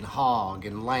poultry and hog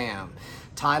and lamb.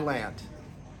 Thailand,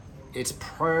 it's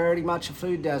pretty much a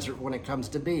food desert when it comes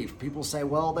to beef. People say,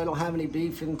 well, they don't have any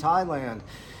beef in Thailand.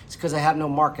 It's because they have no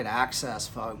market access,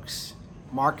 folks.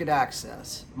 Market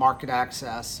access, market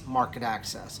access, market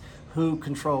access. Who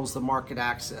controls the market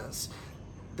access?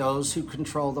 Those who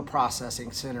control the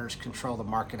processing centers control the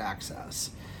market access.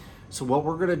 So what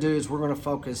we're going to do is we're going to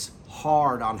focus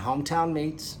hard on Hometown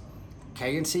Meats,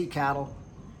 K&C Cattle,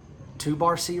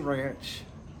 2Bar C Ranch,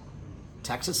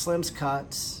 Texas Slim's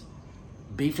Cuts,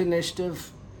 Beef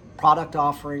Initiative product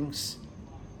offerings,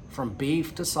 from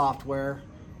beef to software.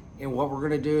 And what we're going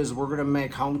to do is we're going to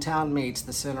make Hometown Meats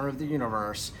the center of the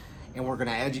universe, and we're going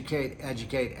to educate.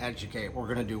 We're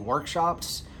going to do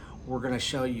workshops. We're going to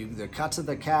show you the cuts of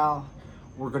the cow.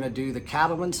 We're going to do the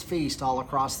Cattleman's Feast all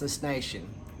across this nation.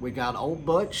 We got Old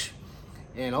Butch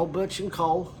and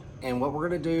Cole. And what we're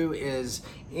going to do is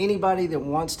anybody that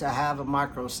wants to have a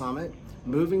micro summit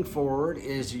moving forward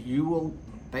is you will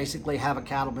basically have a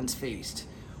Cattleman's Feast.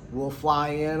 We'll fly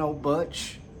in Old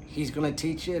Butch. He's going to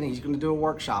teach you, and he's going to do a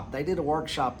workshop. They did a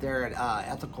workshop there at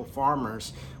Ethical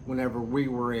Farmers whenever we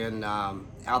were in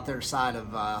out there side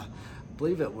of, I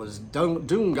believe it was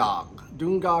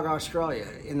Doongog, Australia.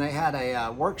 And they had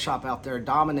a workshop out there,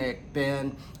 Dominic,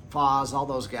 Ben, Foz, all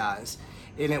those guys.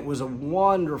 And it was a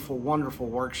wonderful, wonderful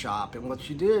workshop. And what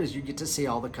you do is you get to see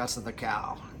all the cuts of the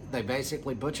cow. They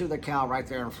basically butcher the cow right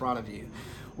there in front of you.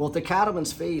 Well, at the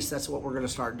Cattleman's Feast, that's what we're going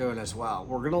to start doing as well.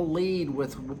 We're going to lead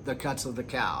with the cuts of the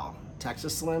cow.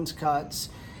 Texas Slim's Cuts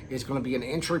is going to be an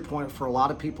entry point for a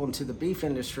lot of people into the beef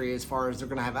industry, as far as they're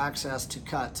going to have access to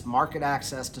cuts, market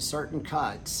access to certain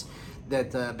cuts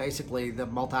that basically the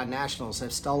multinationals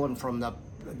have stolen from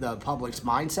the public's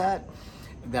mindset,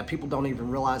 that people don't even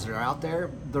realize they're out there.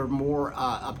 They're more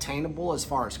obtainable as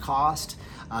far as cost.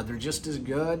 They're just as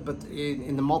good, but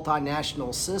in the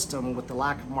multinational system, with the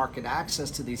lack of market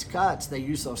access to these cuts, they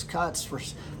use those cuts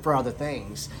for other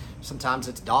things. Sometimes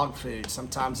it's dog food,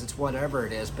 sometimes it's whatever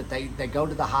it is, but they go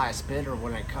to the highest bidder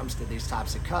when it comes to these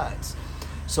types of cuts.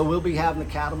 So we'll be having the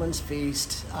Cattleman's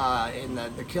Feast in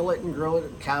the Kill It and Grill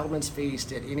It Cattleman's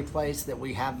Feast at any place that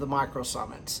we have the micro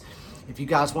summits. If you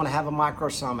guys want to have a micro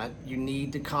summit, you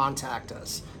need to contact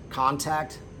us.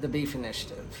 Contact the Beef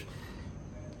Initiative.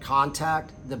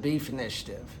 Contact the Beef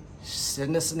Initiative.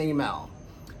 Send us an email.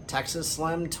 Texas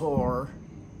Slim Tour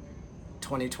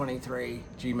 2023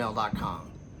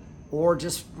 gmail.com. Or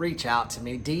just reach out to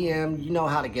me. DM, you know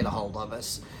how to get a hold of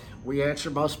us. We answer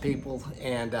most people,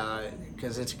 and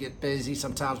because it's get busy,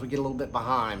 sometimes we get a little bit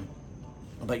behind.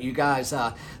 But you guys,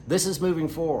 this is moving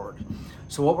forward.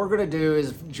 So what we're going to do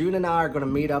is June and I are going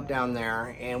to meet up down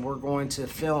there, and we're going to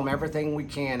film everything we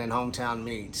can in Hometown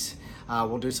Meats.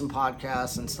 We'll do some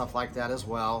podcasts and stuff like that as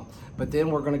well. But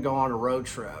then we're going to go on a road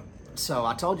trip. So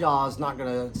I told y'all I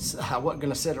wasn't going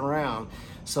to sit around.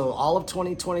 So all of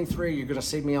 2023, you're going to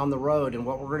see me on the road. And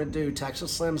what we're going to do,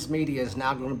 Texas Slim's Media is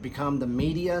now going to become the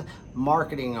media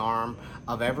marketing arm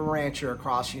of every rancher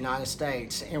across the United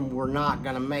States. And we're not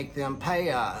going to make them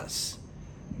pay us.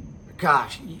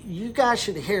 Gosh, you guys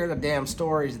should hear the damn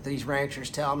stories that these ranchers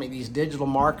tell me, these digital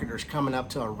marketers coming up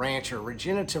to a rancher,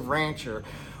 regenerative rancher,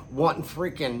 wanting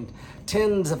freaking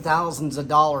tens of thousands of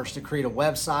dollars to create a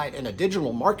website and a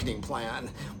digital marketing plan.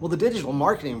 Well, the digital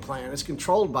marketing plan is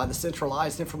controlled by the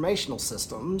centralized informational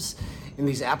systems in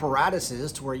these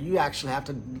apparatuses to where you actually have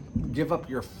to give up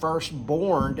your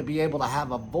firstborn to be able to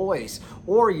have a voice,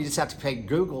 or you just have to pay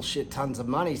Google shit tons of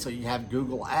money so you have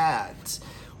Google ads.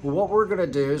 Well, what we're going to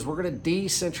do is we're going to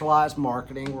decentralize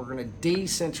marketing, we're going to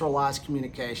decentralize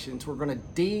communications, we're going to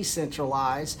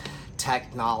decentralize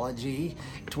technology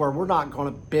to where we're not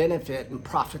going to benefit and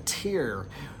profiteer.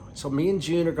 So me and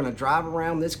June are going to drive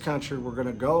around this country. We're going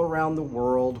to go around the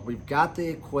world. We've got the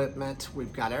equipment.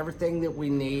 We've got everything that we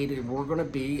need, and we're going to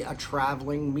be a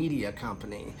traveling media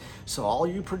company. So all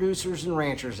you producers and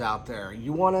ranchers out there,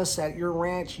 you want us at your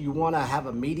ranch, you want to have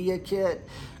a media kit,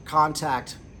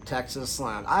 contact Texas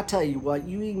Slim. I tell you what,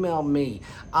 you email me,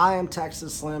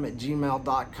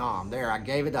 iamtexasslim@gmail.com. There, I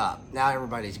gave it up. Now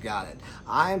everybody's got it.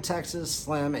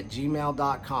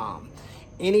 iamtexasslim@gmail.com.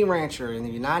 Any rancher in the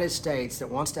United States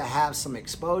that wants to have some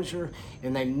exposure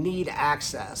and they need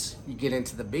access, you get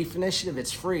into the Beef Initiative,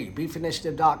 it's free,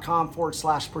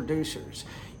 beefinitiative.com/producers.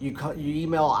 You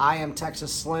email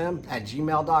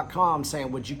iamtexasslim@gmail.com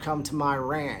saying, would you come to my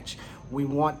ranch? We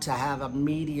want to have a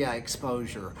media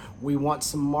exposure. We want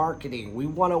some marketing. We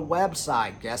want a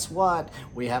website. Guess what?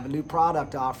 We have a new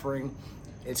product offering.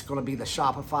 It's going to be the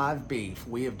Shopify of beef.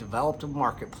 We have developed a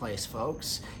marketplace,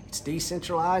 folks. It's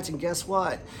decentralized, and guess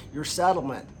what? Your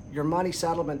settlement, your money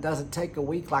settlement doesn't take a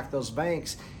week like those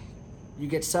banks. You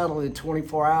get settled in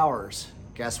 24 hours.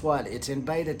 Guess what? It's in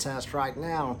beta test right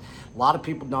now. A lot of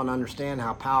people don't understand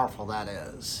how powerful that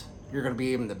is. You're going to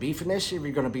be in the Beef Initiative.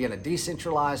 You're going to be in a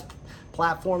decentralized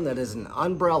platform that is an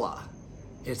umbrella.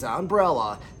 It's an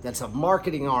umbrella that's a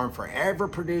marketing arm for every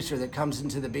producer that comes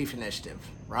into the Beef Initiative,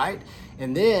 right?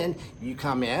 And then you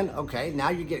come in, okay, now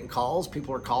you're getting calls.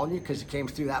 People are calling you because you came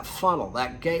through that funnel,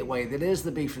 that gateway that is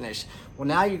the Beef Initiative. Well,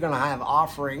 now you're going to have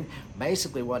offering,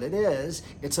 basically what it is,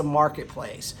 it's a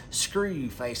marketplace. Screw you,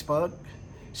 Facebook.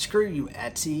 Screw you,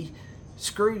 Etsy.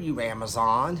 Screw you,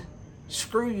 Amazon.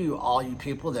 Screw you, all you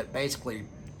people that basically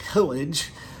pillage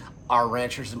our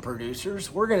ranchers and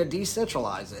producers. We're going to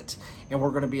decentralize it, and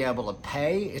we're going to be able to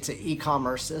pay. It's an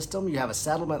e-commerce system. You have a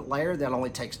settlement layer that only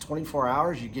takes 24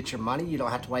 hours. You get your money. You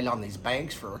don't have to wait on these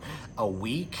banks for a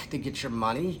week to get your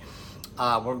money.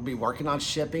 We're going to be working on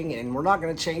shipping, and we're not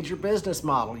going to change your business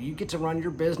model. You get to run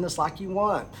your business like you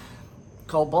want.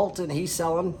 Cole Bolton, he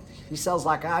sells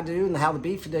like I do, and how the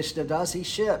Beef Initiative does, he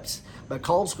ships. But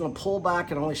Cole's going to pull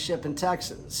back and only ship in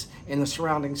Texas, in the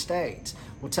surrounding states.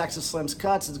 Well, Texas Slim's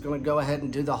Cuts is going to go ahead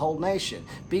and do the whole nation.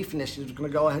 Beef Initiative is going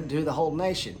to go ahead and do the whole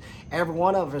nation. Every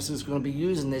one of us is going to be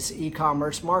using this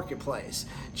e-commerce marketplace.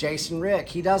 Jason Rick,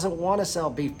 he doesn't want to sell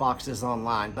beef boxes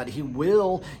online, but he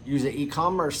will use an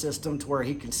e-commerce system to where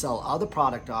he can sell other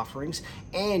product offerings,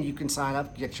 and you can sign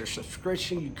up, get your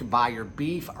subscription, you can buy your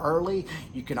beef early,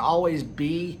 you can always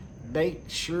make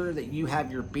sure that you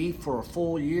have your beef for a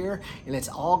full year, and it's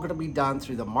all going to be done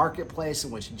through the marketplace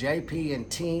in which JP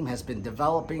and team has been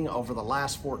developing over the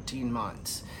last 14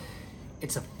 months.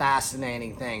 It's a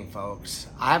fascinating thing, folks.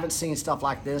 I haven't seen stuff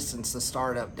like this since the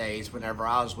startup days whenever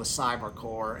I was with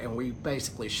CyberCore, and we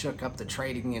basically shook up the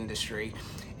trading industry,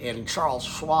 and Charles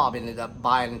Schwab ended up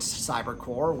buying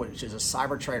CyberCore, which is a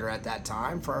cyber trader at that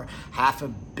time, for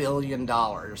 $500 million.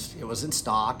 It was in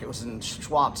stock, it was in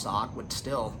Schwab stock, but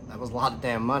still, that was a lot of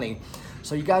damn money.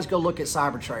 So you guys go look at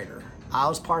CyberTrader. I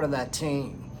was part of that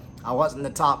team. I wasn't in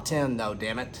the top 10 though,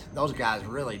 damn it. Those guys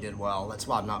really did well. That's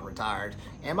why I'm not retired.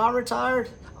 Am I retired?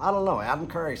 I don't know. Adam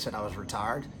Curry said I was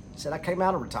retired. He said I came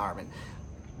out of retirement.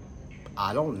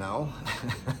 I don't know.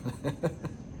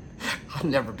 I've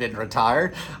never been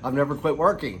retired. I've never quit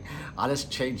working. I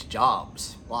just changed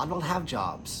jobs. Well, I don't have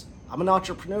jobs. I'm an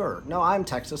entrepreneur. No, I'm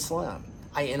Texas Slim.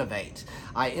 I innovate.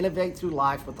 I innovate through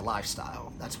life with the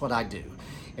lifestyle. That's what I do.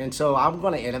 And so I'm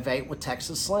going to innovate with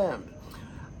Texas Slim.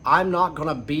 I'm not going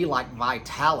to be like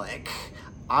Vitalik.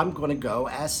 I'm going to go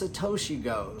as Satoshi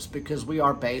goes, because we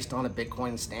are based on a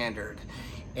Bitcoin standard.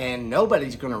 And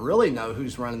nobody's going to really know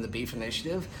who's running the Beef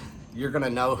Initiative. You're going to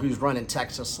know who's running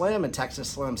Texas Slim and Texas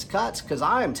Slim's Cuts, because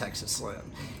I am Texas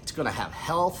Slim. It's going to have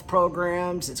health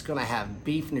programs. It's going to have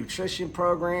beef nutrition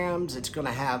programs. It's going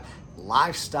to have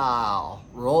lifestyle,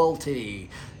 royalty.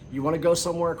 You want to go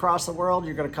somewhere across the world,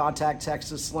 you're going to contact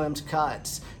Texas Slim's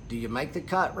Cuts. Do you make the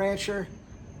cut, rancher?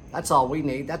 That's all we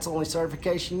need. That's the only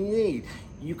certification you need.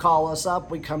 You call us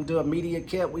up, we come do a media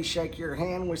kit, we shake your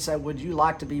hand, we say, would you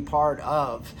like to be part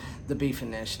of the Beef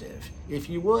Initiative? If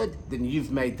you would, then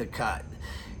you've made the cut.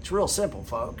 It's real simple,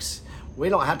 folks. We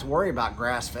don't have to worry about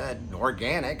grass-fed and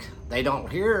organic. They don't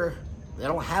here. They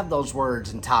don't have those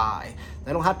words in Thai.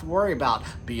 They don't have to worry about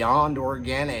beyond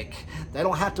organic. They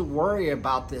don't have to worry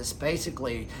about this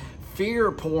basically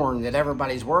fear porn that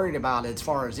everybody's worried about as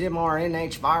far as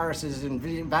mRNA viruses and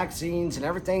vaccines and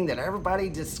everything that everybody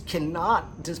just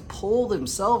cannot just pull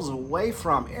themselves away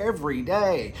from every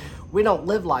day. We don't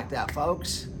live like that,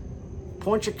 folks.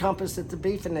 Point your compass at the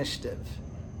Beef Initiative.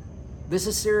 This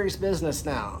is serious business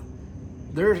now.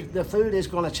 The food is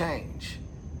going to change.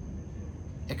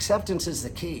 Acceptance is the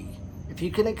key. If you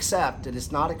can accept that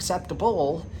it's not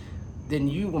acceptable, then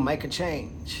you will make a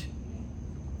change.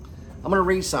 I'm going to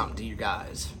read something to you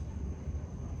guys.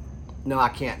 No, I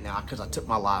can't now because I took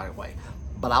my light away,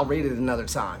 but I'll read it another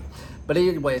time. But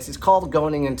anyways, it's called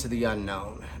Going Into the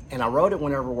Unknown. And I wrote it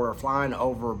whenever we were flying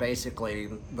over basically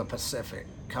the Pacific,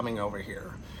 coming over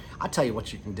here. I tell you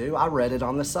what you can do. I read it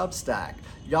on the Substack.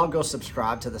 Y'all go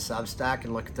subscribe to the Substack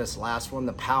and look at this last one.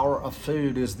 The Power of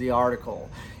Food is the article.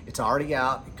 It's already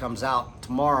out. It comes out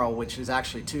tomorrow, which is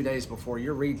actually 2 days before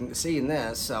you're seeing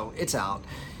this, so it's out.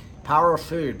 Power of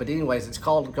Food. But anyways, it's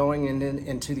called Going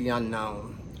Into the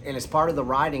Unknown. And it's part of the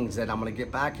writings that I'm going to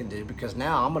get back into because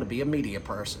now I'm going to be a media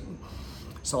person.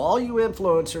 So all you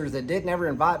influencers that didn't ever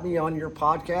invite me on your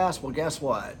podcast, well, guess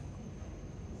what?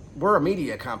 We're a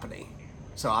media company.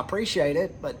 So I appreciate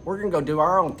it, but we're going to go do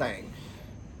our own thing.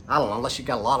 I don't know, unless you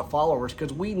got a lot of followers,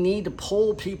 because we need to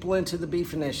pull people into the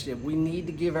Beef Initiative. We need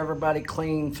to give everybody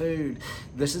clean food.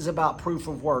 This is about proof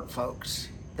of work, folks.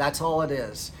 That's all it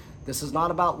is. This is not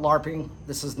about LARPing.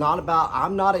 This is not about,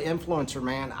 I'm not an influencer,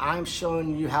 man. I'm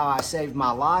showing you how I saved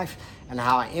my life and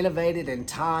how I innovated in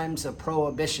times of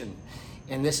prohibition.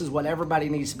 And this is what everybody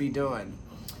needs to be doing.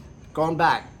 Going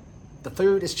back, the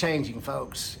food is changing,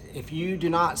 folks. If you do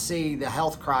not see the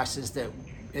health crisis that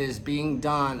is being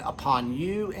done upon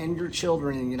you and your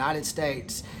children in the United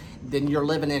States, then you're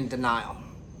living in denial.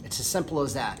 It's as simple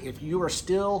as that. If you are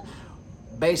still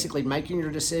basically making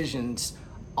your decisions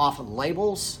off of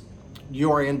labels,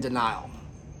 you're in denial.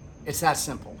 It's that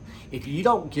simple. If you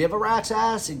don't give a rat's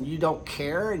ass and you don't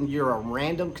care and you're a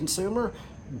random consumer,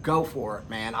 go for it,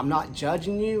 man. I'm not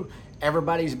judging you.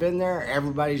 Everybody's been there.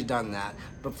 Everybody's done that.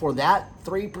 But for that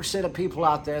 3% of people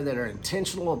out there that are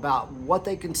intentional about what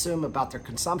they consume, about their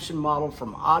consumption model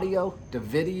from audio to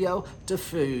video to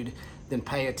food, then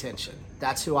pay attention.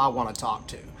 That's who I want to talk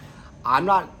to. I'm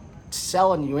not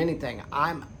selling you anything.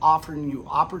 I'm offering you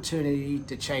opportunity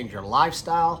to change your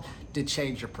lifestyle, to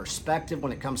change your perspective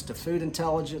when it comes to food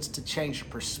intelligence, to change your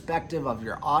perspective of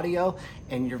your audio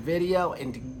and your video,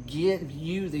 and to give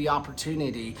you the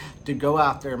opportunity to go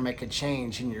out there and make a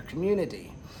change in your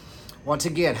community. Once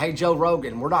again, hey, Joe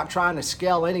Rogan, we're not trying to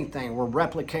scale anything. We're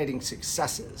replicating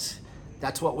successes.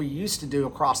 That's what we used to do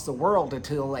across the world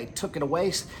until they took it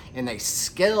away and they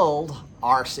scaled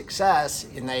our success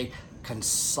and they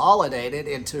consolidated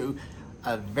into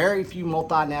a very few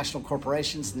multinational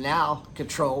corporations now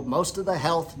control most of the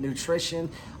health, nutrition,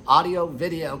 audio,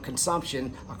 video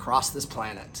consumption across this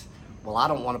planet. Well, I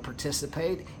don't want to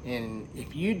participate, and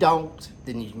if you don't,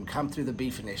 then you can come through the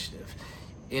Beef Initiative.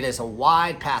 It is a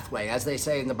wide pathway, as they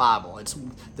say in the Bible.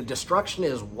 The destruction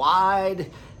is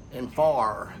wide and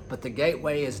far, but the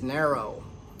gateway is narrow.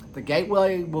 The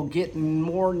gateway will get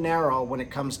more narrow when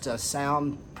it comes to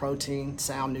sound protein,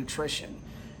 sound nutrition.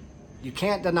 You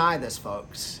can't deny this,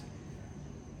 folks.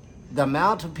 The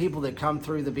amount of people that come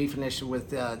through the Beef Initiative with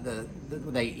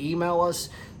they email us,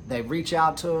 they reach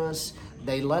out to us,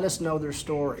 they let us know their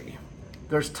story.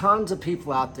 There's tons of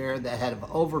people out there that have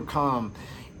overcome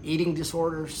eating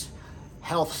disorders,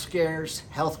 health scares,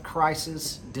 health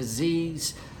crisis,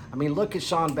 disease. I mean, look at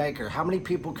Sean Baker. How many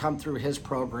people come through his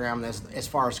program as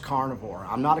far as carnivore?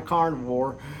 I'm not a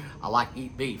carnivore. I like to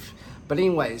eat beef. But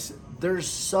anyways, there's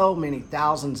so many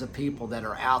thousands of people that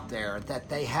are out there that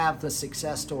they have the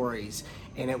success stories,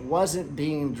 and it wasn't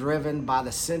being driven by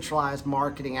the centralized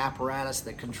marketing apparatus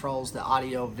that controls the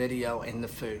audio, video, and the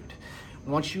food.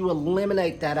 Once you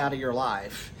eliminate that out of your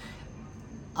life,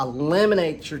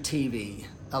 eliminate your TV,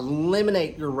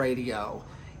 eliminate your radio,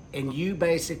 and you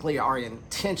basically are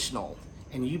intentional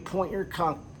and you point your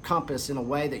compass in a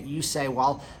way that you say,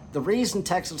 well, the reason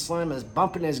Texas Slim is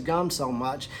bumping his gum so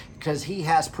much because he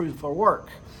has proof of work.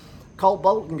 Colt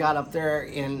Bolton got up there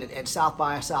at South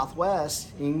by Southwest,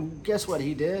 and guess what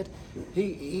he did?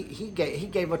 He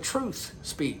gave a truth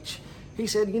speech. He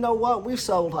said, you know what? We've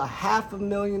sold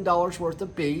 $500,000 worth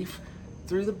of beef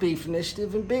through the Beef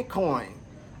Initiative in Bitcoin.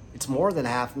 It's more than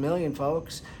 $500,000,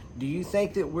 folks. Do you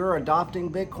think that we're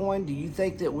adopting Bitcoin? Do you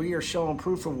think that we are showing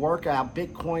proof of work how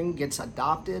Bitcoin gets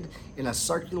adopted in a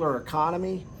circular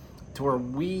economy to where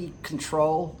we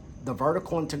control the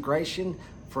vertical integration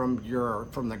from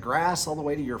the grass all the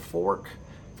way to your fork,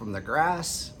 from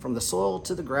the soil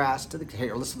to the grass to the,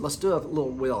 here, let's do a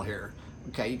little wheel here.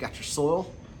 Okay, you got your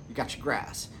soil, you got your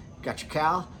grass, you got your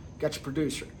cow, you got your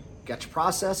producer, you got your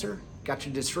processor, you got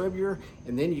your distributor,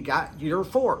 and then you got your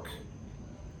fork.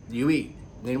 You eat.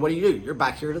 Then what do? You're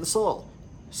back here to the soil.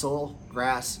 Soil,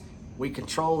 grass. We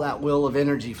control that wheel of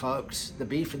energy, folks. The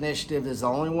Beef Initiative is the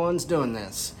only ones doing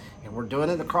this, and we're doing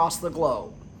it across the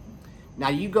globe. Now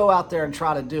you go out there and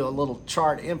try to do a little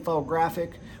chart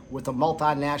infographic with the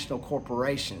multinational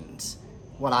corporations,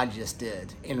 what I just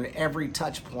did, in every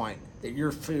touch point that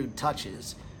your food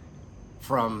touches,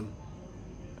 from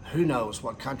who knows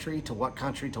what country to what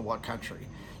country to what country.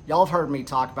 Y'all have heard me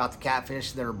talk about the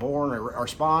catfish that are born or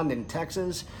spawned in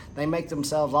Texas. They make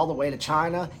themselves all the way to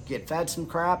China, get fed some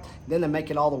crap, then they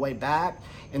make it all the way back.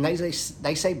 And they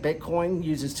say Bitcoin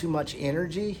uses too much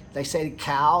energy. They say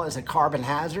cow is a carbon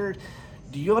hazard.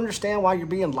 Do you understand why you're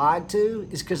being lied to?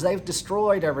 It's because they've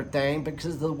destroyed everything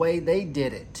because of the way they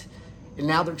did it. And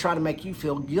now they're trying to make you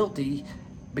feel guilty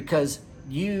because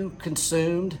you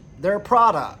consumed their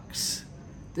products.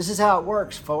 This is how it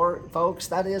works, folks.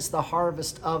 That is the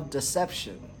harvest of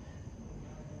deception.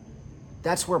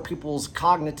 That's where people's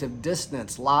cognitive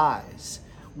dissonance lies.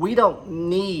 We don't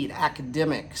need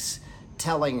academics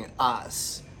telling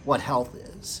us what health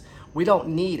is. We don't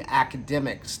need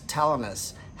academics telling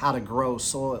us how to grow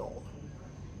soil.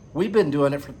 We've been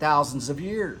doing it for thousands of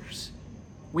years.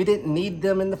 We didn't need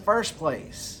them in the first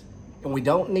place, and we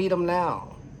don't need them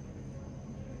now.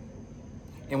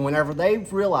 And whenever they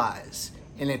realize,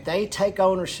 and if they take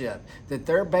ownership that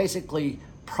they're basically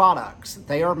products that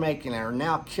they are making are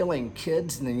now killing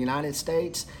kids in the United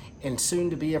States and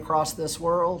soon to be across this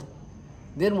world,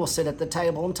 then we'll sit at the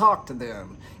table and talk to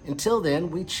them. Until then,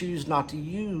 we choose not to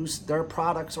use their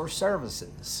products or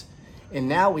services. And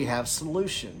now we have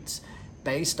solutions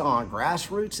based on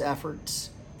grassroots efforts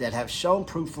that have shown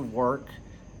proof of work,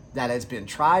 that has been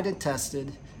tried and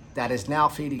tested, that is now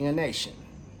feeding a nation.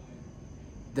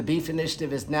 The Beef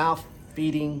Initiative is now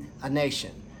feeding a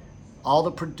nation. All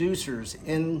the producers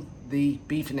in the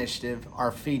Beef Initiative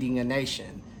are feeding a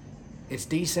nation. It's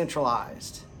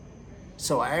decentralized.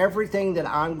 So everything that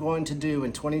I'm going to do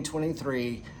in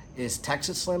 2023 is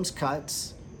Texas Slim's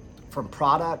cuts, from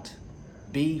product,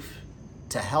 beef,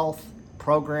 to health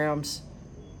programs,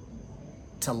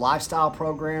 to lifestyle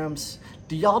programs.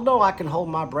 Do y'all know I can hold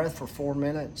my breath for 4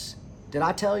 minutes? Did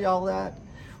I tell y'all that?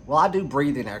 Well, I do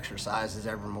breathing exercises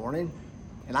every morning,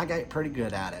 and I get pretty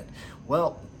good at it.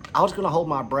 Well, I was gonna hold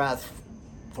my breath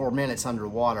 4 minutes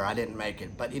underwater. I didn't make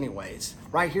it, but anyways,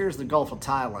 right here is the Gulf of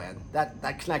Thailand.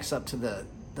 That connects up to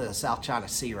the South China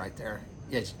Sea right there.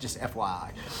 It's just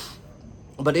FYI.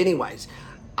 But anyways,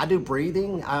 I do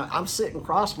breathing. I'm sitting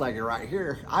cross-legged right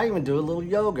here. I even do a little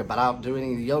yoga, but I don't do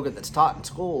any of the yoga that's taught in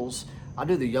schools. I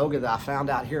do the yoga that I found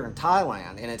out here in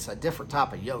Thailand, and it's a different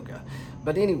type of yoga.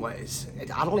 But anyways,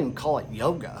 I don't even call it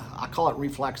yoga. I call it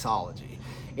reflexology.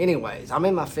 Anyways, I'm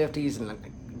in my 50s, and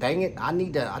dang it, I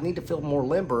need to feel more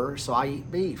limber, so I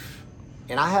eat beef.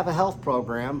 And I have a health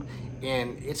program,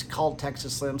 and it's called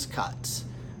Texas Slim's Cuts.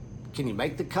 Can you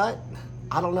make the cut?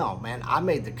 I don't know, man. I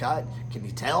made the cut. Can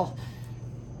you tell?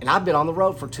 And I've been on the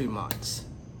road for 2 months.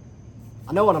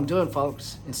 I know what I'm doing,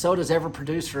 folks, and so does every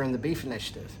producer in the Beef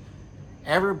Initiative.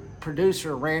 Every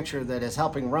producer, rancher that is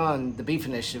helping run the Beef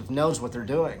Initiative knows what they're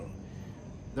doing.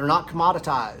 They're not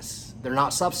commoditized. They're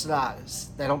not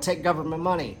subsidized. They don't take government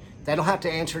money. They don't have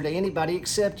to answer to anybody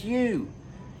except you.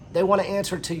 They want to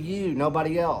answer to you,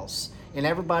 nobody else. And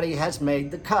everybody has made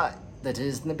the cut that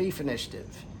is in the Beef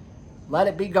Initiative. Let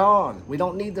it be gone. We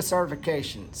don't need the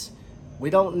certifications. We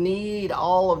don't need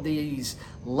all of these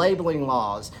labeling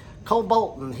laws. Cole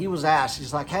Bolton, he was asked,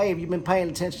 he's like, hey, have you been paying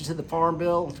attention to the Farm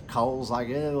Bill? Cole's like,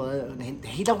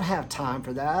 he don't have time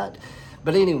for that.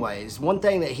 But anyways, one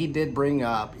thing that he did bring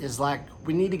up is like,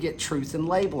 we need to get truth in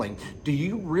labeling. Do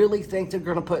you really think they're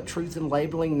gonna put truth in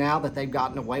labeling now that they've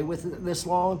gotten away with it this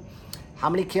long? How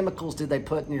many chemicals did they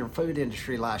put in your food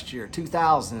industry last year?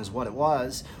 2,000 is what it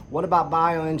was. What about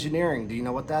bioengineering? Do you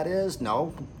know what that is?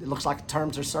 No, it looks like the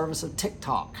terms of service of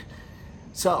TikTok.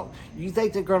 So, you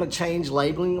think they're gonna change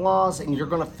labeling laws and you're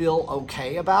gonna feel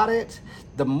okay about it?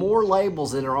 The more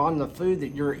labels that are on the food that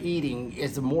you're eating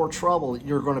is the more trouble that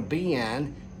you're gonna be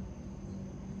in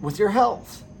with your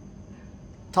health.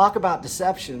 Talk about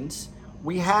deceptions.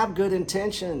 We have good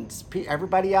intentions.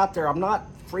 Everybody out there, I'm not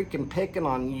freaking picking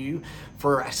on you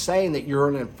for saying that you're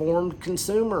an informed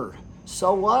consumer.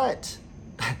 So what?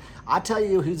 I tell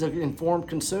you who's an informed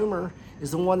consumer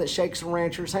is the one that shakes a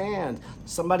rancher's hand.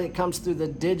 Somebody that comes through the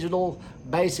digital,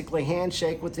 basically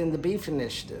handshake within the Beef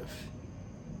Initiative.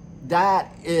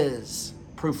 That is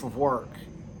proof of work.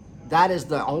 That is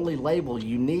the only label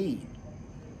you need.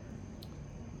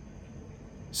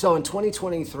 So in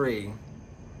 2023,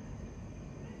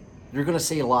 you're going to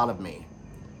see a lot of me.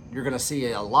 You're going to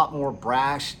see a lot more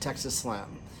brash Texas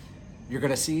Slim. You're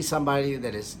going to see somebody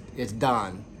that is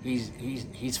done.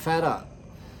 He's fed up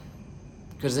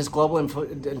because this global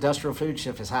industrial food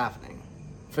shift is happening.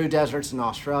 Food deserts in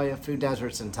Australia, food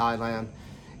deserts in Thailand,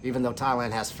 even though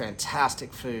Thailand has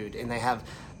fantastic food and they have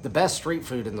the best street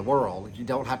food in the world. You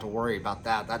don't have to worry about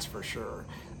that, that's for sure.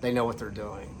 They know what they're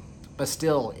doing. But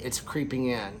still, it's creeping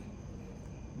in.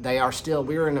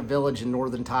 We were in a village in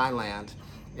northern Thailand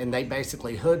and they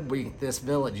basically hoodwinked this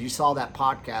village. You saw that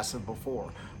podcast of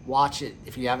before. Watch it.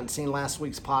 If you haven't seen last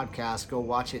week's podcast, go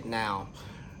watch it now.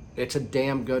 It's a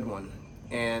damn good one.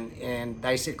 And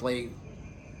basically,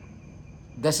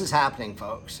 this is happening,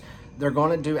 folks. They're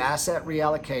going to do asset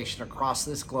reallocation across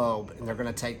this globe, and they're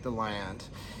going to take the land.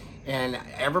 And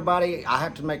everybody, I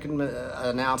have to make an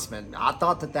announcement. I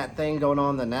thought that thing going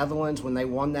on in the Netherlands when they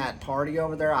won that party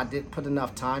over there, I didn't put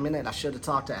enough time in it. I should have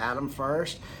talked to Adam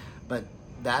first, but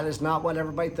that is not what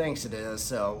everybody thinks it is.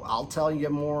 So I'll tell you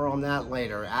more on that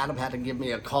later. Adam had to give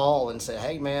me a call and say,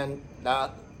 hey man,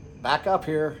 back up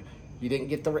here. You didn't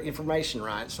get the information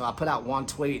right. So I put out one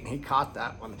tweet and he caught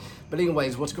that one. But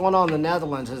anyways, what's going on in the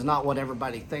Netherlands is not what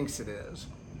everybody thinks it is.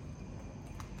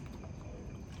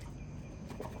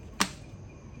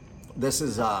 This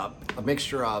is a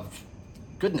mixture of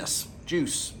goodness,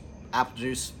 juice, apple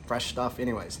juice, fresh stuff.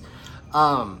 Anyways,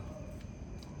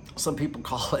 some people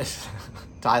call it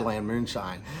Thailand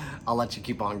moonshine. I'll let you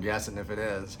keep on guessing if it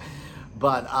is.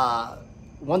 But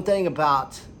one thing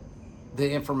about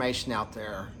the information out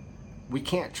there, we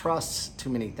can't trust too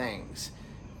many things.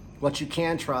 What you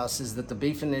can trust is that the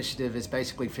Beef Initiative is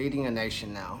basically feeding a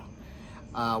nation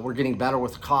now. We're getting better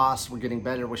with costs. We're getting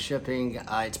better with shipping.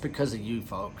 It's because of you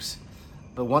folks.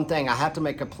 But one thing, I have to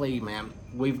make a plea, man.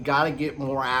 We've got to get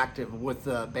more active with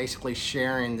basically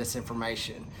sharing this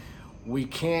information. We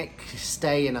can't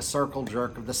stay in a circle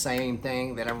jerk of the same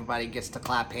thing that everybody gets to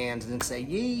clap hands and say,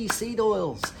 yee, seed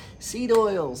oils,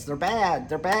 they're bad,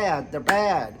 they're bad, they're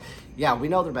bad. Yeah, we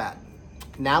know they're bad.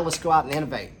 Now let's go out and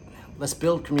innovate. Let's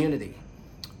build community.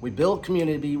 We build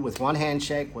community with one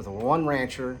handshake, with one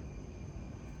rancher,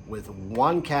 with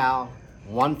one cow,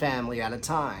 one family at a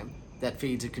time that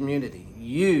feeds a community.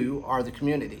 You are the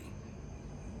community.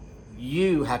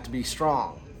 You have to be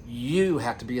strong. You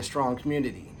have to be a strong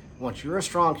community. Once you're a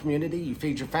strong community, you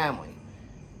feed your family.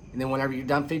 And then whenever you're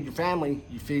done feeding your family,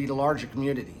 you feed a larger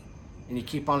community. And you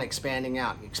keep on expanding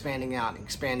out, expanding out,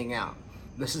 expanding out.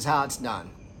 This is how it's done.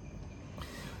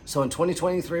 So in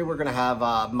 2023, we're going to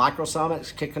have micro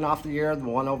summits kicking off the year, the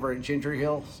one over at Ginger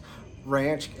Hills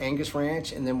Ranch, Angus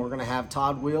Ranch, and then we're going to have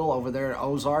Todd Wheel over there at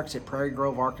Ozarks at Prairie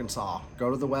Grove, Arkansas. Go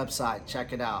to the website,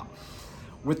 check it out.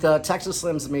 With Texas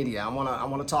Slims Media, I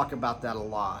want to talk about that a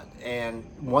lot. And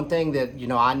one thing that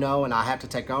I know and I have to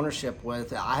take ownership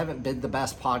with, I haven't been the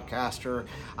best podcaster,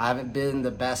 I haven't been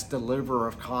the best deliverer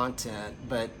of content,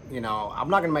 but I'm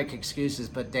not going to make excuses.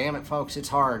 But damn it, folks, it's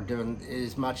hard doing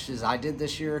as much as I did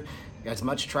this year, as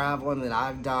much traveling that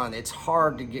I've done. It's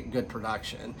hard to get good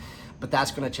production. But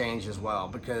that's going to change as well,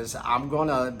 because I'm going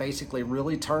to basically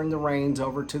really turn the reins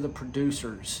over to the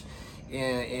producers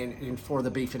in for the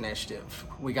Beef Initiative.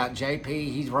 We got JP,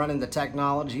 he's running the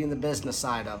technology and the business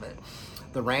side of it.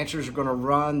 The ranchers are going to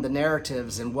run the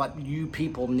narratives and what you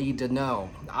people need to know.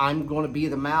 I'm going to be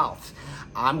the mouth.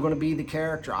 I'm going to be the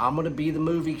character. I'm going to be the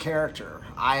movie character.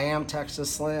 I am Texas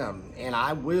Slim, and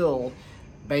I will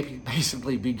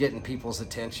basically be getting people's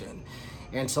attention.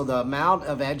 And so the amount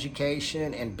of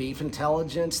education and beef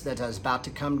intelligence that is about to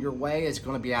come your way is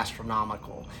going to be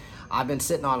astronomical. I've been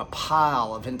sitting on a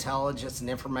pile of intelligence and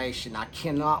information. I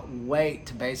cannot wait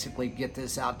to basically get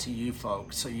this out to you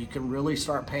folks so you can really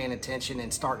start paying attention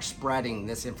and start spreading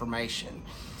this information.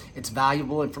 It's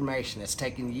valuable information. It's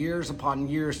taken years upon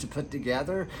years to put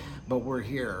together, but we're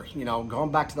here.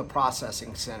 Going back to the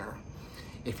processing center.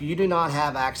 If you do not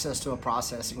have access to a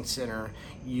processing center,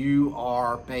 you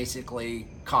are basically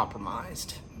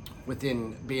compromised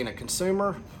within being a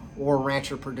consumer or a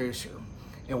rancher producer.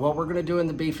 And what we're going to do in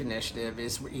the Beef Initiative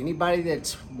is anybody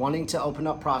that's wanting to open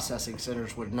up processing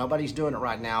centers, which nobody's doing it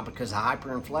right now because of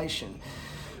hyperinflation.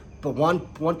 But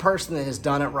one person that has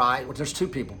done it right, well, there's two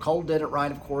people. Cole did it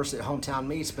right, of course, at Hometown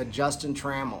Meats, but Justin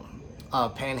Trammell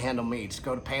of Panhandle Meats.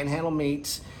 Go to Panhandle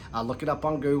Meats, look it up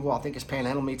on Google. I think it's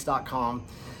panhandlemeats.com.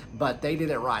 But they did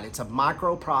it right. It's a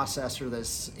microprocessor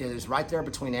that is right there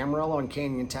between Amarillo and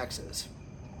Canyon, Texas.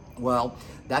 Well,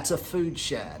 that's a food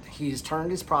shed. He's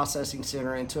turned his processing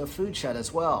center into a food shed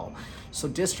as well. So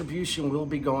distribution will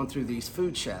be going through these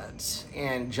food sheds.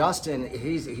 And Justin,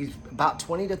 he's about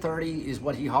 20 to 30 is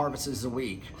what he harvests a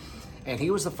week. And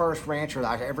he was the first rancher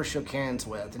that I ever shook hands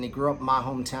with. And he grew up in my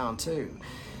hometown too.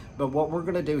 But what we're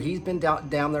going to do, he's been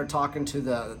down there talking to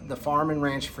the Farm and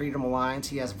Ranch Freedom Alliance.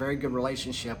 He has a very good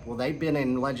relationship. Well, they've been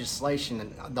in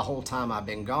legislation the whole time I've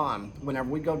been gone. Whenever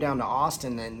we go down to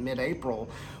Austin in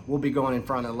mid-April, we'll be going in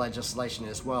front of legislation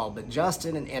as well. But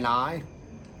Justin and I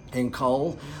and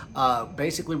Cole,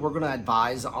 basically we're going to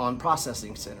advise on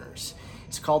processing centers.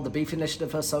 It's called the Beef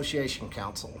Initiative Association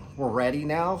Council. We're ready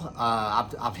now.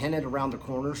 I've hinted around the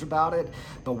corners about it,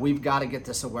 but we've got to get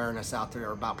this awareness out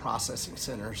there about processing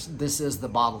centers. This is the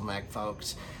bottleneck,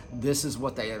 folks. This is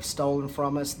what they have stolen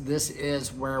from us. This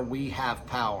is where we have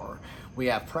power. We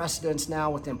have precedents now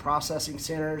within processing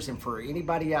centers, and for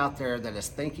anybody out there that is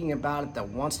thinking about it, that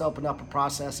wants to open up a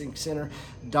processing center,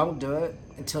 don't do it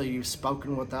until you've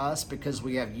spoken with us, because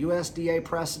we have USDA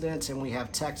precedents and we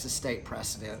have Texas state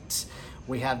precedents.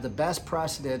 We have the best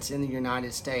precedents in the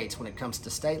United States when it comes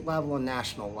to state level and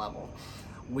national level.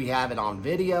 We have it on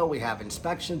video, we have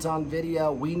inspections on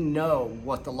video, we know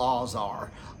what the laws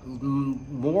are.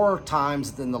 More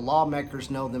times than the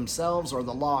lawmakers know themselves or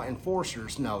the law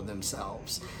enforcers know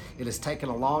themselves. It has taken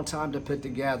a long time to put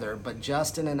together, but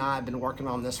Justin and I have been working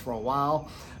on this for a while.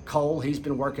 Cole, he's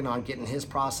been working on getting his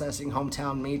processing,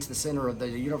 Hometown Meats, the center of the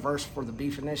universe for the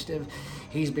Beef Initiative.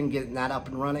 He's been getting that up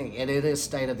and running, and it is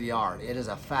state of the art. It is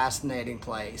a fascinating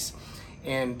place.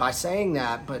 And by saying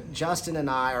that, but Justin and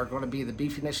I are going to be the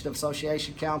Beef Initiative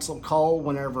Association Council. Cole,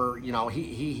 whenever, you know,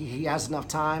 he has enough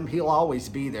time, he'll always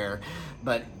be there.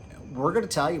 But we're going to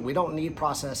tell you, we don't need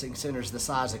processing centers the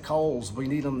size of Cole's. We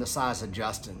need them the size of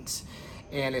Justin's.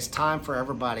 And it's time for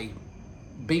everybody.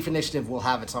 Beef Initiative will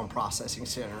have its own processing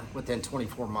center within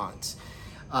 24 months.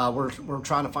 We're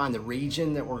trying to find the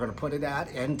region that we're going to put it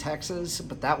at in Texas,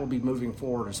 but that will be moving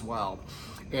forward as well.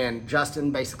 And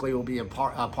Justin basically will be a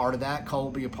part of that. Cole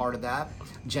will be a part of that.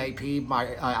 JP,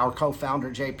 our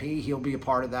co-founder JP, he'll be a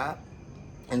part of that.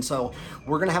 And so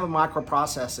we're going to have a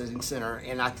microprocessing center.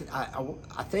 And I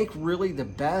think really the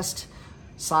best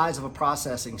size of a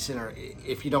processing center,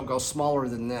 if you don't go smaller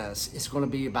than this, it's going to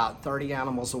be about 30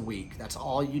 animals a week. That's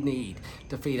all you need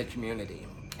to feed a community.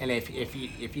 And if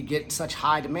you get such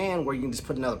high demand where you can just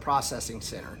put another processing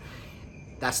center,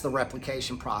 that's the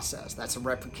replication process. That's a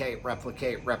replicate.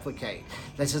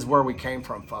 This is where we came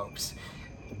from, folks.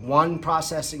 One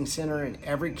processing center in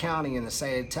every county in the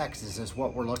state of Texas is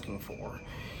what we're looking for.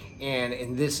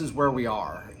 And this is where we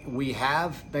are. We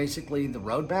have basically the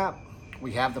roadmap.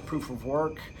 We have the proof of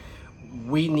work.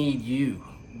 We need you.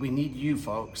 We need you,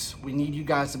 folks. We need you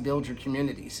guys to build your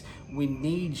communities. We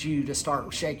need you to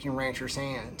start shaking ranchers'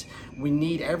 hands. We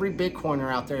need every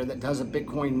Bitcoiner out there that does a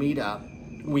Bitcoin meetup.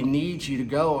 We need you to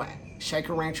go shake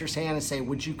a rancher's hand and say,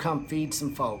 would you come feed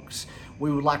some folks?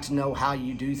 We would like to know how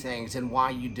you do things and why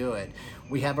you do it.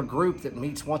 We have a group that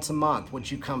meets once a month.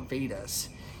 Would you come feed us?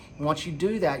 And once you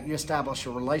do that, you establish a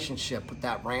relationship with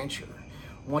that rancher.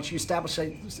 Once you establish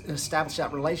that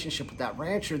relationship with that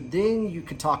rancher, then you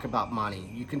can talk about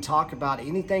money. You can talk about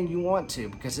anything you want to,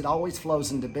 because it always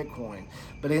flows into Bitcoin.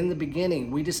 But in the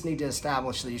beginning, we just need to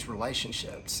establish these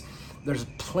relationships. There's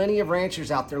plenty of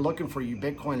ranchers out there looking for you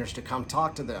Bitcoiners to come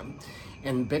talk to them.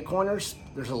 And Bitcoiners,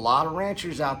 there's a lot of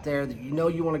ranchers out there that you know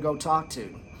you want to go talk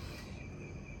to.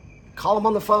 Call them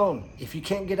on the phone. If you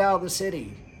can't get out of the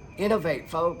city, innovate,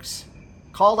 folks.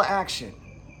 Call to action.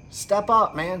 Step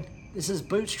up, man. This is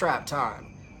bootstrap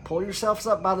time. Pull yourselves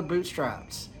up by the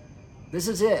bootstraps. This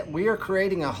is it. We are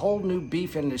creating a whole new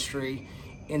beef industry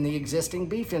in the existing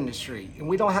beef industry. And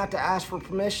we don't have to ask for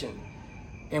permission.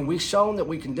 And we've shown that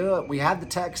we can do it. We have the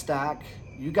tech stack.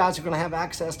 You guys are going to have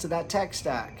access to that tech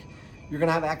stack. You're going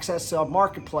to have access to a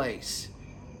marketplace.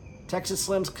 Texas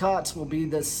Slim's Cuts will be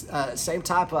this same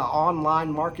type of online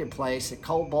marketplace that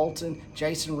Cole Bolton,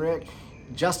 Jason Rick,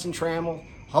 Justin Trammell,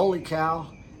 Holy Cow,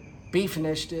 Beef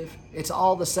Initiative. It's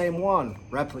all the same one.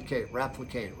 Replicate. Have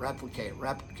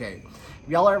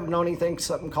y'all ever known anything,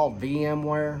 something called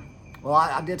VMware? Well,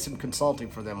 I did some consulting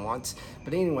for them once.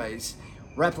 But anyways,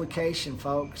 replication,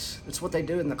 folks. It's what they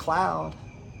do in the cloud.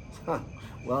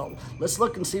 Well, let's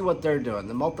look and see what they're doing.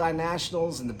 The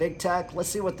multinationals and the big tech, let's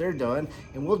see what they're doing,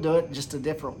 and we'll do it just a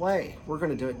different way. We're going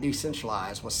to do it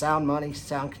decentralized. With sound money,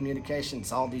 sound communication,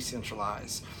 it's all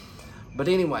decentralized. But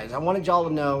anyways, I wanted y'all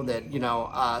to know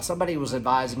that, somebody was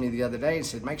advising me the other day and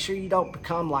said, make sure you don't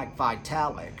become like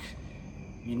Vitalik.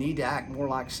 You need to act more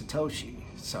like Satoshi.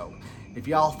 So If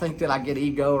y'all think that I get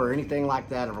ego or anything like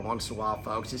that every once in a while,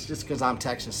 folks, it's just because I'm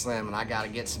Texas Slim and I got to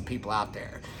get some people out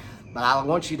there. But I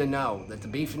want you to know that the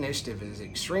Beef Initiative is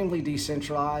extremely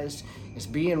decentralized. It's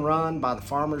being run by the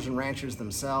farmers and ranchers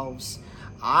themselves.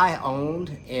 I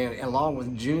owned, and along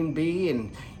with June B,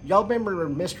 and y'all remember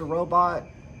Mr. Robot?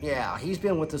 Yeah, he's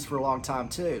been with us for a long time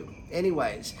too.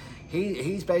 Anyways,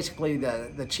 he's basically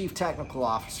the chief technical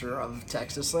officer of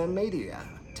Texas Slim Media.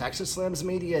 Texas Slim's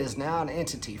Media is now an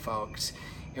entity, folks,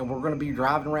 and we're going to be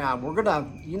driving around. We're going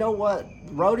to, you know what,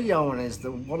 rodeoing is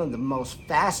one of the most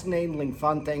fascinatingly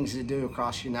fun things to do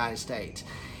across the United States.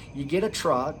 You get a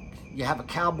truck, you have a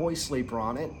cowboy sleeper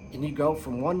on it, and you go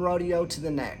from one rodeo to the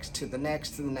next, to the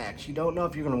next, to the next. You don't know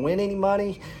if you're going to win any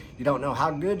money. You don't know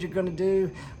how good you're going to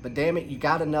do, but damn it, you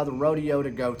got another rodeo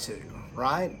to go to,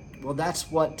 right? Well,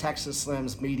 that's what Texas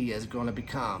Slim's Media is going to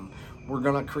become. We're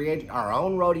going to create our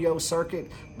own rodeo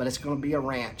circuit, but it's going to be a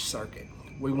ranch circuit.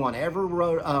 We want every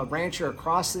rancher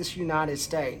across this United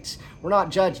States. We're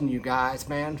not judging you guys,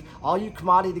 man. All you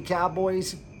commodity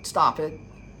cowboys, stop it.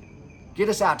 Get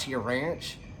us out to your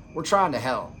ranch. We're trying to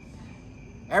help.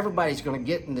 Everybody's going to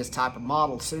get in this type of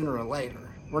model sooner or later.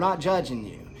 We're not judging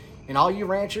you. And all you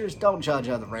ranchers, don't judge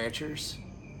other ranchers.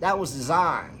 That was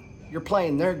design. You're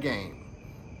playing their game.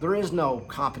 There is no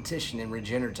competition in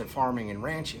regenerative farming and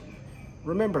ranching.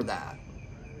 Remember that.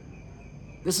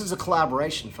 This is a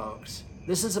collaboration, folks.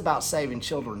 This is about saving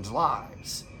children's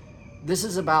lives. This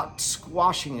is about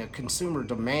squashing a consumer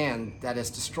demand that has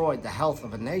destroyed the health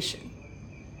of a nation.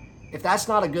 If that's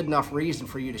not a good enough reason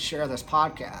for you to share this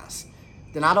podcast,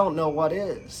 then I don't know what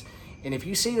is. And if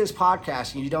you see this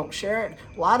podcast and you don't share it,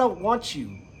 well, I don't want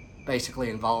you basically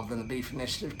involved in the Beef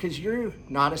Initiative because you're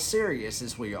not as serious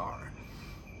as we are.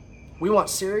 We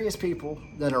want serious people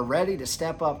that are ready to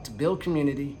step up to build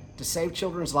community, to save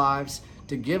children's lives,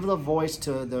 to give the voice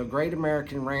to the great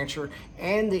American rancher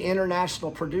and the international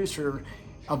producer,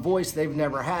 a voice they've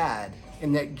never had,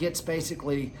 and that gets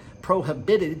basically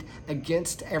prohibited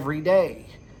against every day.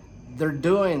 They're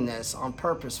doing this on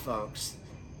purpose, folks.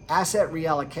 Asset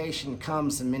reallocation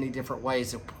comes in many different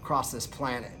ways across this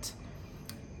planet.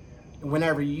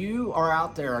 Whenever you are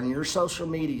out there on your social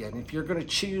media, and if you're going to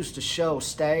choose to show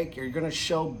steak, or you're going to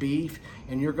show beef,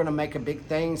 and you're going to make a big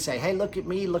thing, say, hey, look at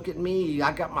me,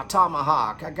 I got my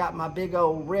tomahawk, I got my big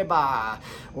old ribeye,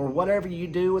 or whatever you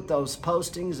do with those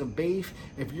postings of beef,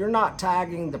 if you're not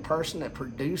tagging the person that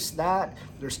produced that,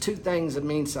 there's two things that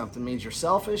mean something. It means you're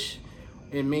selfish.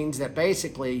 It means that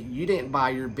basically you didn't buy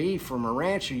your beef from a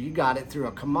rancher, you got it through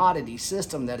a commodity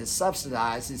system that is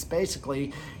subsidized. It's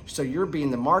basically, so you're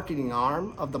being the marketing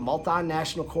arm of the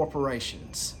multinational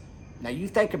corporations. Now you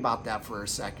think about that for a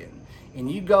second,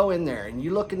 and you go in there and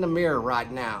you look in the mirror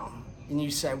right now and you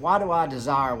say, why do I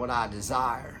desire what I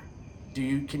desire?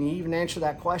 Can you even answer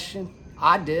that question?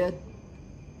 I did,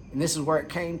 and this is where it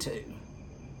came to.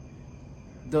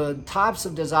 The types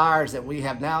of desires that we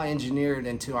have now engineered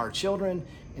into our children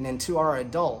and into our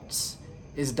adults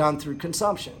is done through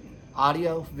consumption,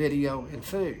 audio, video, and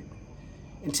food.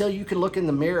 Until you can look in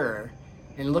the mirror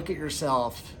and look at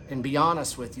yourself and be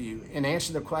honest with you and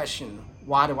answer the question,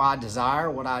 why do I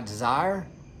desire what I desire?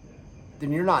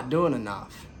 Then you're not doing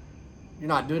enough. You're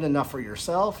not doing enough for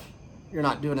yourself. You're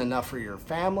not doing enough for your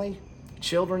family,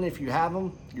 children if you have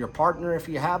them, your partner if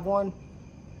you have one.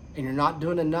 And you're not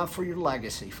doing enough for your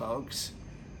legacy, folks.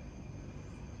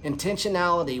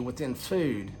 Intentionality within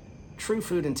food, true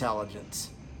food intelligence,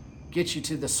 gets you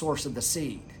to the source of the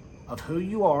seed of who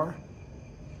you are,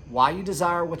 why you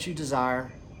desire what you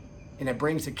desire, and it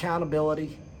brings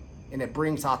accountability and it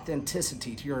brings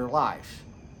authenticity to your life.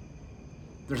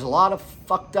 There's a lot of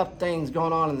fucked up things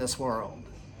going on in this world.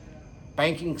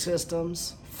 Banking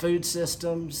systems, food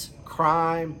systems,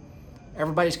 crime.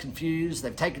 Everybody's confused.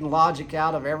 They've taken logic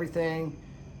out of everything.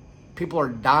 People are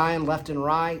dying left and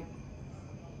right.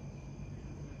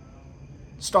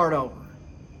 Start over.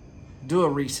 Do a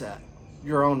reset,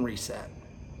 your own reset.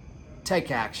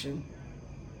 Take action.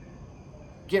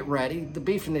 Get ready. The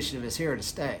Beef Initiative is here to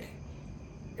stay.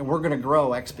 And we're going to grow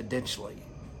exponentially.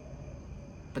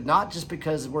 But not just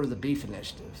because we're the Beef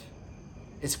Initiative.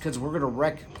 It's because we're going to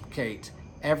replicate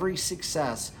every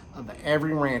success of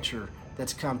every rancher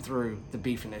that's come through the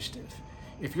Beef Initiative.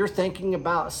 If you're thinking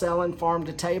about selling farm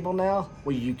to table now,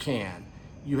 well, you can.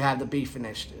 You have the Beef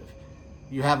Initiative.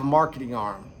 You have a marketing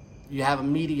arm. You have a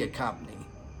media company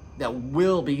that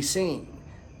will be seen,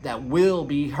 that will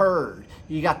be heard.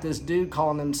 You got this dude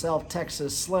calling himself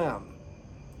Texas Slim.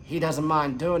 He doesn't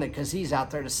mind doing it because he's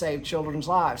out there to save children's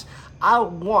lives. I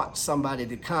want somebody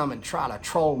to come and try to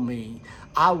troll me.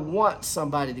 I want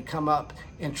somebody to come up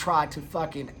and try to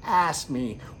fucking ask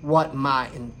me what my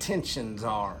intentions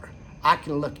are. I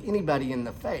can look anybody in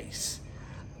the face.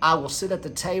 I will sit at the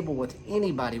table with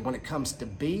anybody when it comes to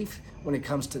beef, when it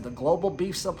comes to the global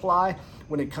beef supply,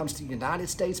 when it comes to United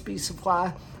States beef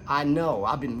supply. I know,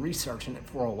 I've been researching it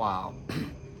for a while.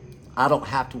 I don't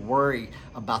have to worry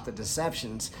about the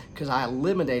deceptions because I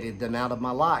eliminated them out of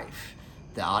my life.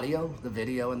 The audio, the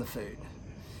video, and the food.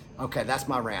 Okay, that's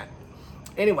my rant.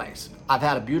 Anyways, I've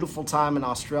had a beautiful time in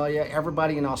Australia.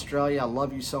 Everybody in Australia, I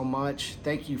love you so much.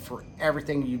 Thank you for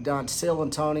everything you've done. Sil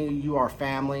and Tony, you are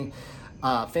family.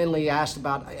 Finley asked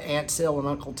about Aunt Sil and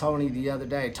Uncle Tony the other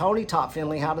day. Tony taught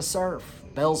Finley how to surf.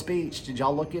 Bells Beach, did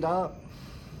y'all look it up?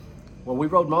 Well, we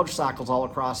rode motorcycles all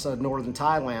across northern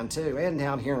Thailand too, and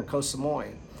down here in Koh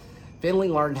Samui. Finley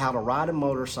learned how to ride a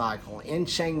motorcycle in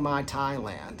Chiang Mai,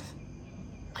 Thailand.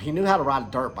 He knew how to ride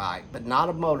a dirt bike, but not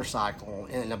a motorcycle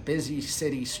in a busy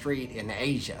city street in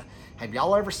Asia. Have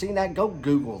y'all ever seen that? Go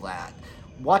Google that.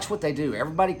 Watch what they do.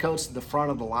 Everybody goes to the front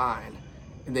of the line,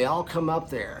 and they all come up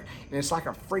there, and it's like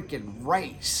a freaking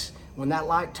race. When that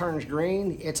light turns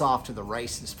green, it's off to the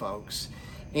races, folks.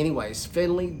 Anyways,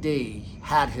 Finley D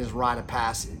had his rite of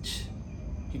passage.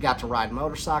 He got to ride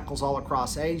motorcycles all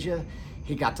across Asia.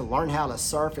 He got to learn how to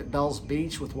surf at Bells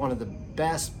Beach with one of the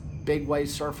best big wave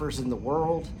surfers in the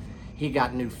world. He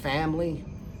got new family.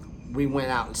 We went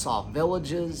out and saw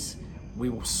villages.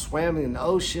 We swam in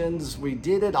oceans. We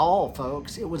did it all,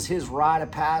 folks. It was his rite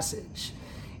of passage.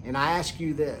 And I ask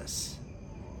you this,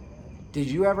 did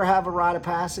you ever have a rite of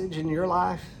passage in your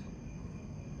life?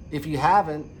 If you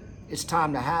haven't, it's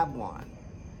time to have one.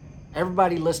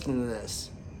 Everybody listening to this,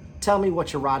 tell me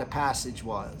what your rite of passage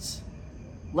was.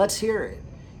 Let's hear it.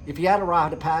 If you had a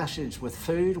rite of passage with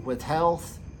food, with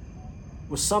health,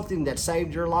 with something that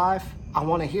saved your life, I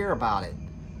want to hear about it.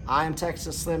 I am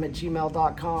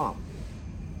TexasSlim@gmail.com.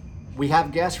 We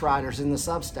have guest writers in the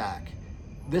Substack.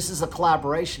 This is a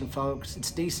collaboration, folks.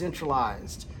 It's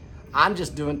decentralized. I'm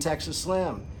just doing Texas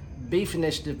Slim. Beef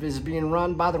Initiative is being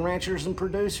run by the ranchers and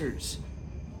producers.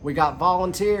 We got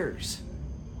volunteers.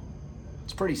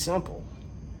 It's pretty simple.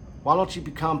 Why don't you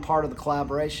become part of the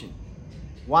collaboration?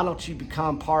 Why don't you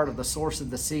become part of the source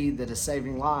of the seed that is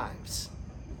saving lives?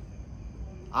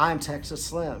 I am Texas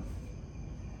Slim.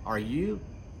 Are you?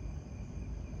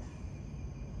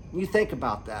 You think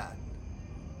about that.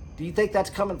 Do you think that's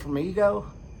coming from ego?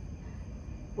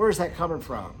 Where is that coming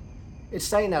from? It's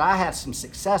saying that I had some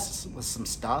success with some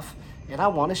stuff and I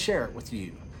want to share it with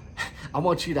you. I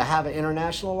want you to have an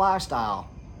international lifestyle.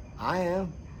 I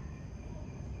am.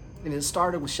 And it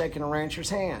started with shaking a rancher's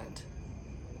hand.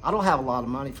 I don't have a lot of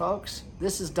money, folks.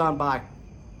 This is done by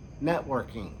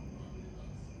networking,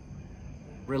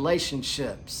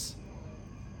 relationships,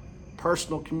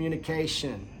 personal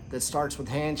communication that starts with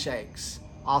handshakes,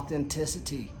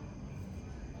 authenticity.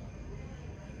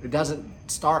 It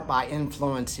doesn't start by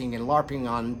influencing and LARPing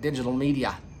on digital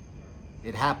media.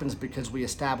 It happens because we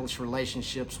establish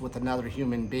relationships with another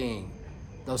human being,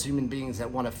 those human beings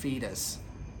that want to feed us,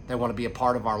 that want to be a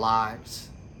part of our lives.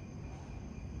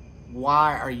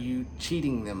 Why are you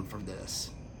cheating them for this?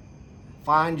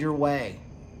 Find your way,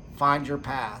 find your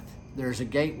path. There's a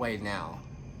gateway now.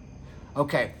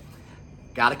 Okay,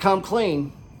 gotta come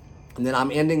clean, and then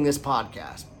I'm ending this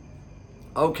podcast.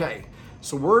 Okay,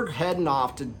 so we're heading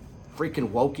off to freaking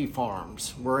Woki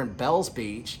Farms. We're in Bells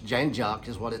Beach. Janjuk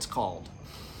is what it's called.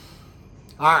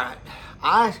 All right,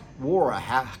 I wore a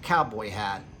cowboy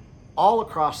hat all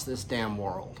across this damn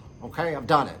world. Okay, I've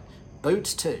done it.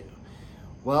 Boots too.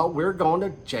 Well, we're going to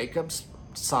Jacob's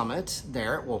Summit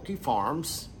there at Woki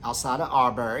Farms outside of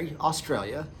Arbury,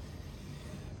 Australia.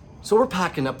 So we're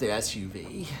packing up the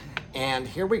SUV, and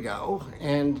here we go.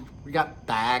 And we got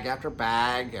bag after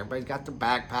bag. Everybody's got their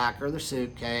backpack or their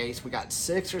suitcase. We got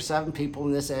 6 or 7 people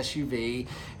in this SUV.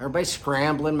 Everybody's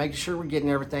scrambling, making sure we're getting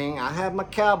everything. I have my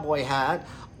cowboy hat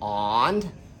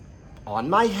on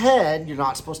my head. You're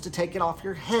not supposed to take it off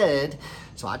your head.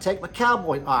 So I take my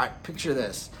cowboy, all right, picture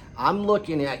this. I'm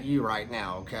looking at you right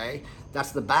now, okay?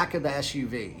 That's the back of the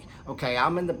SUV. Okay,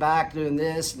 I'm in the back doing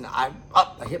this, and I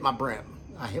hit my brim.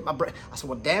 I said,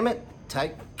 well, damn it,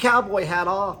 take the cowboy hat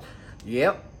off.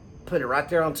 Yep, put it right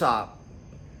there on top.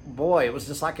 Boy, it was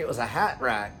just like it was a hat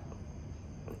rack.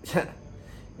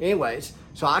 Anyways,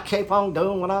 so I keep on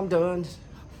doing what I'm doing.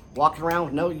 Walking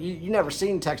around with you never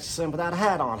seen Texas Slim without a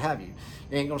hat on, have you?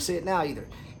 You ain't gonna see it now either.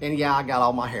 And yeah, I got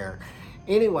all my hair.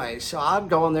 Anyway, so I'm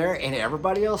going there and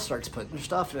everybody else starts putting their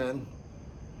stuff in.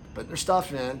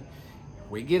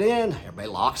 We get in, everybody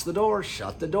locks the doors,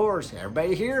 shut the doors.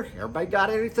 Everybody here? Everybody got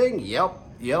anything? Yep.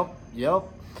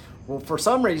 Well, for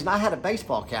some reason, I had a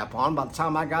baseball cap on by the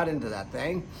time I got into that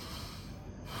thing.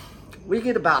 We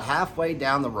get about halfway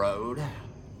down the road,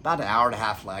 about an hour and a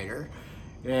half later,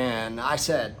 and I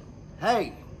said,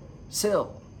 hey,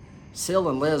 Sil. Sil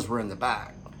and Liz were in the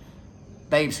back.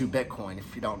 Babes Who Bitcoin,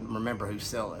 if you don't remember who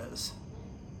Sil is.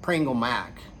 Pringle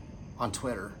Mac on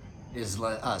Twitter is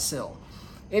Sil.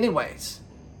 Anyways,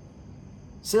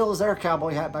 Sil, is there a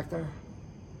cowboy hat back there?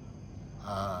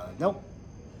 Nope.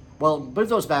 Well, move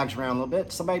those bags around a little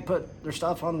bit. Somebody put their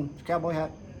stuff on the cowboy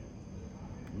hat?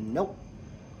 Nope.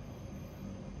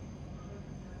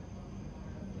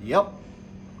 Yep.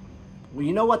 Well,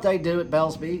 you know what they do at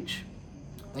Bells Beach?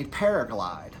 They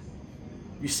paraglide.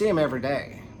 You see them every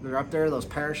day. They're up there, those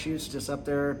parachutes just up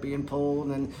there being pulled,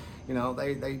 and you know,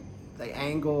 they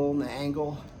angle and they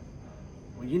angle.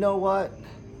 Well, you know what?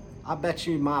 I bet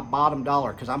you my bottom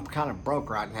dollar, because I'm kind of broke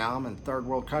right now. I'm in third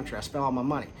world country. I spend all my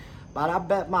money. But I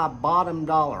bet my bottom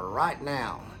dollar right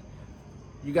now,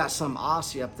 you got some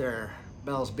Aussie up there,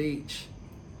 Bells Beach.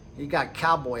 He got a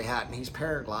cowboy hat and he's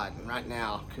paragliding right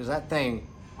now, because that thing,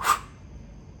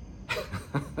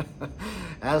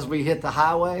 as we hit the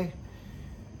highway,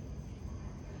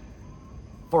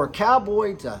 for a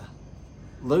cowboy to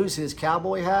lose his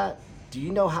cowboy hat, do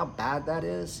you know how bad that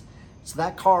is? So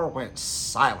that car went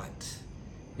silent,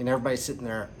 and everybody's sitting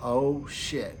there, oh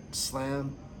shit,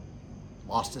 Slim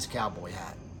lost his cowboy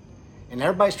hat. And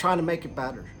everybody's trying to make it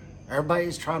better.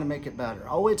 Everybody's trying to make it better.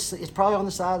 Oh, it's probably on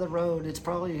the side of the road. It's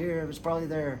probably here. It's probably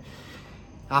there.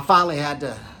 I finally had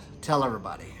to tell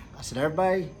everybody. I said,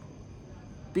 everybody,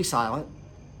 be silent.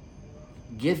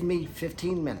 Give me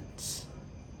 15 minutes,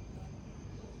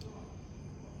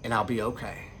 and I'll be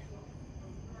okay.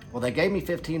 Well, they gave me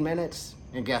 15 minutes,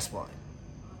 and guess what?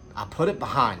 I put it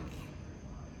behind me.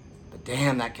 But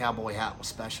damn, that cowboy hat was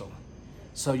special.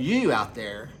 So you out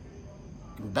there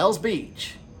in Bells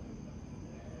Beach,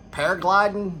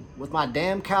 paragliding with my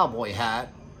damn cowboy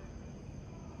hat,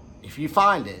 if you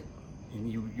find it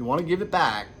and you want to give it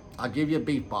back, I'll give you a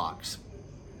beef box.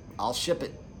 I'll ship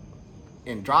it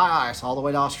in dry ice all the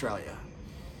way to Australia.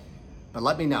 But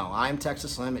let me know. I am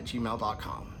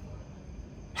TexasSlim@gmail.com.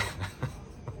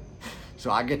 So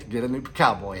I get to get a new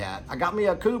cowboy hat. I got me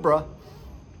a Kubra.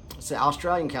 It's an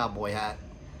Australian cowboy hat,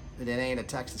 but it ain't a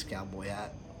Texas cowboy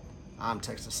hat. I'm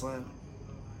Texas Slim.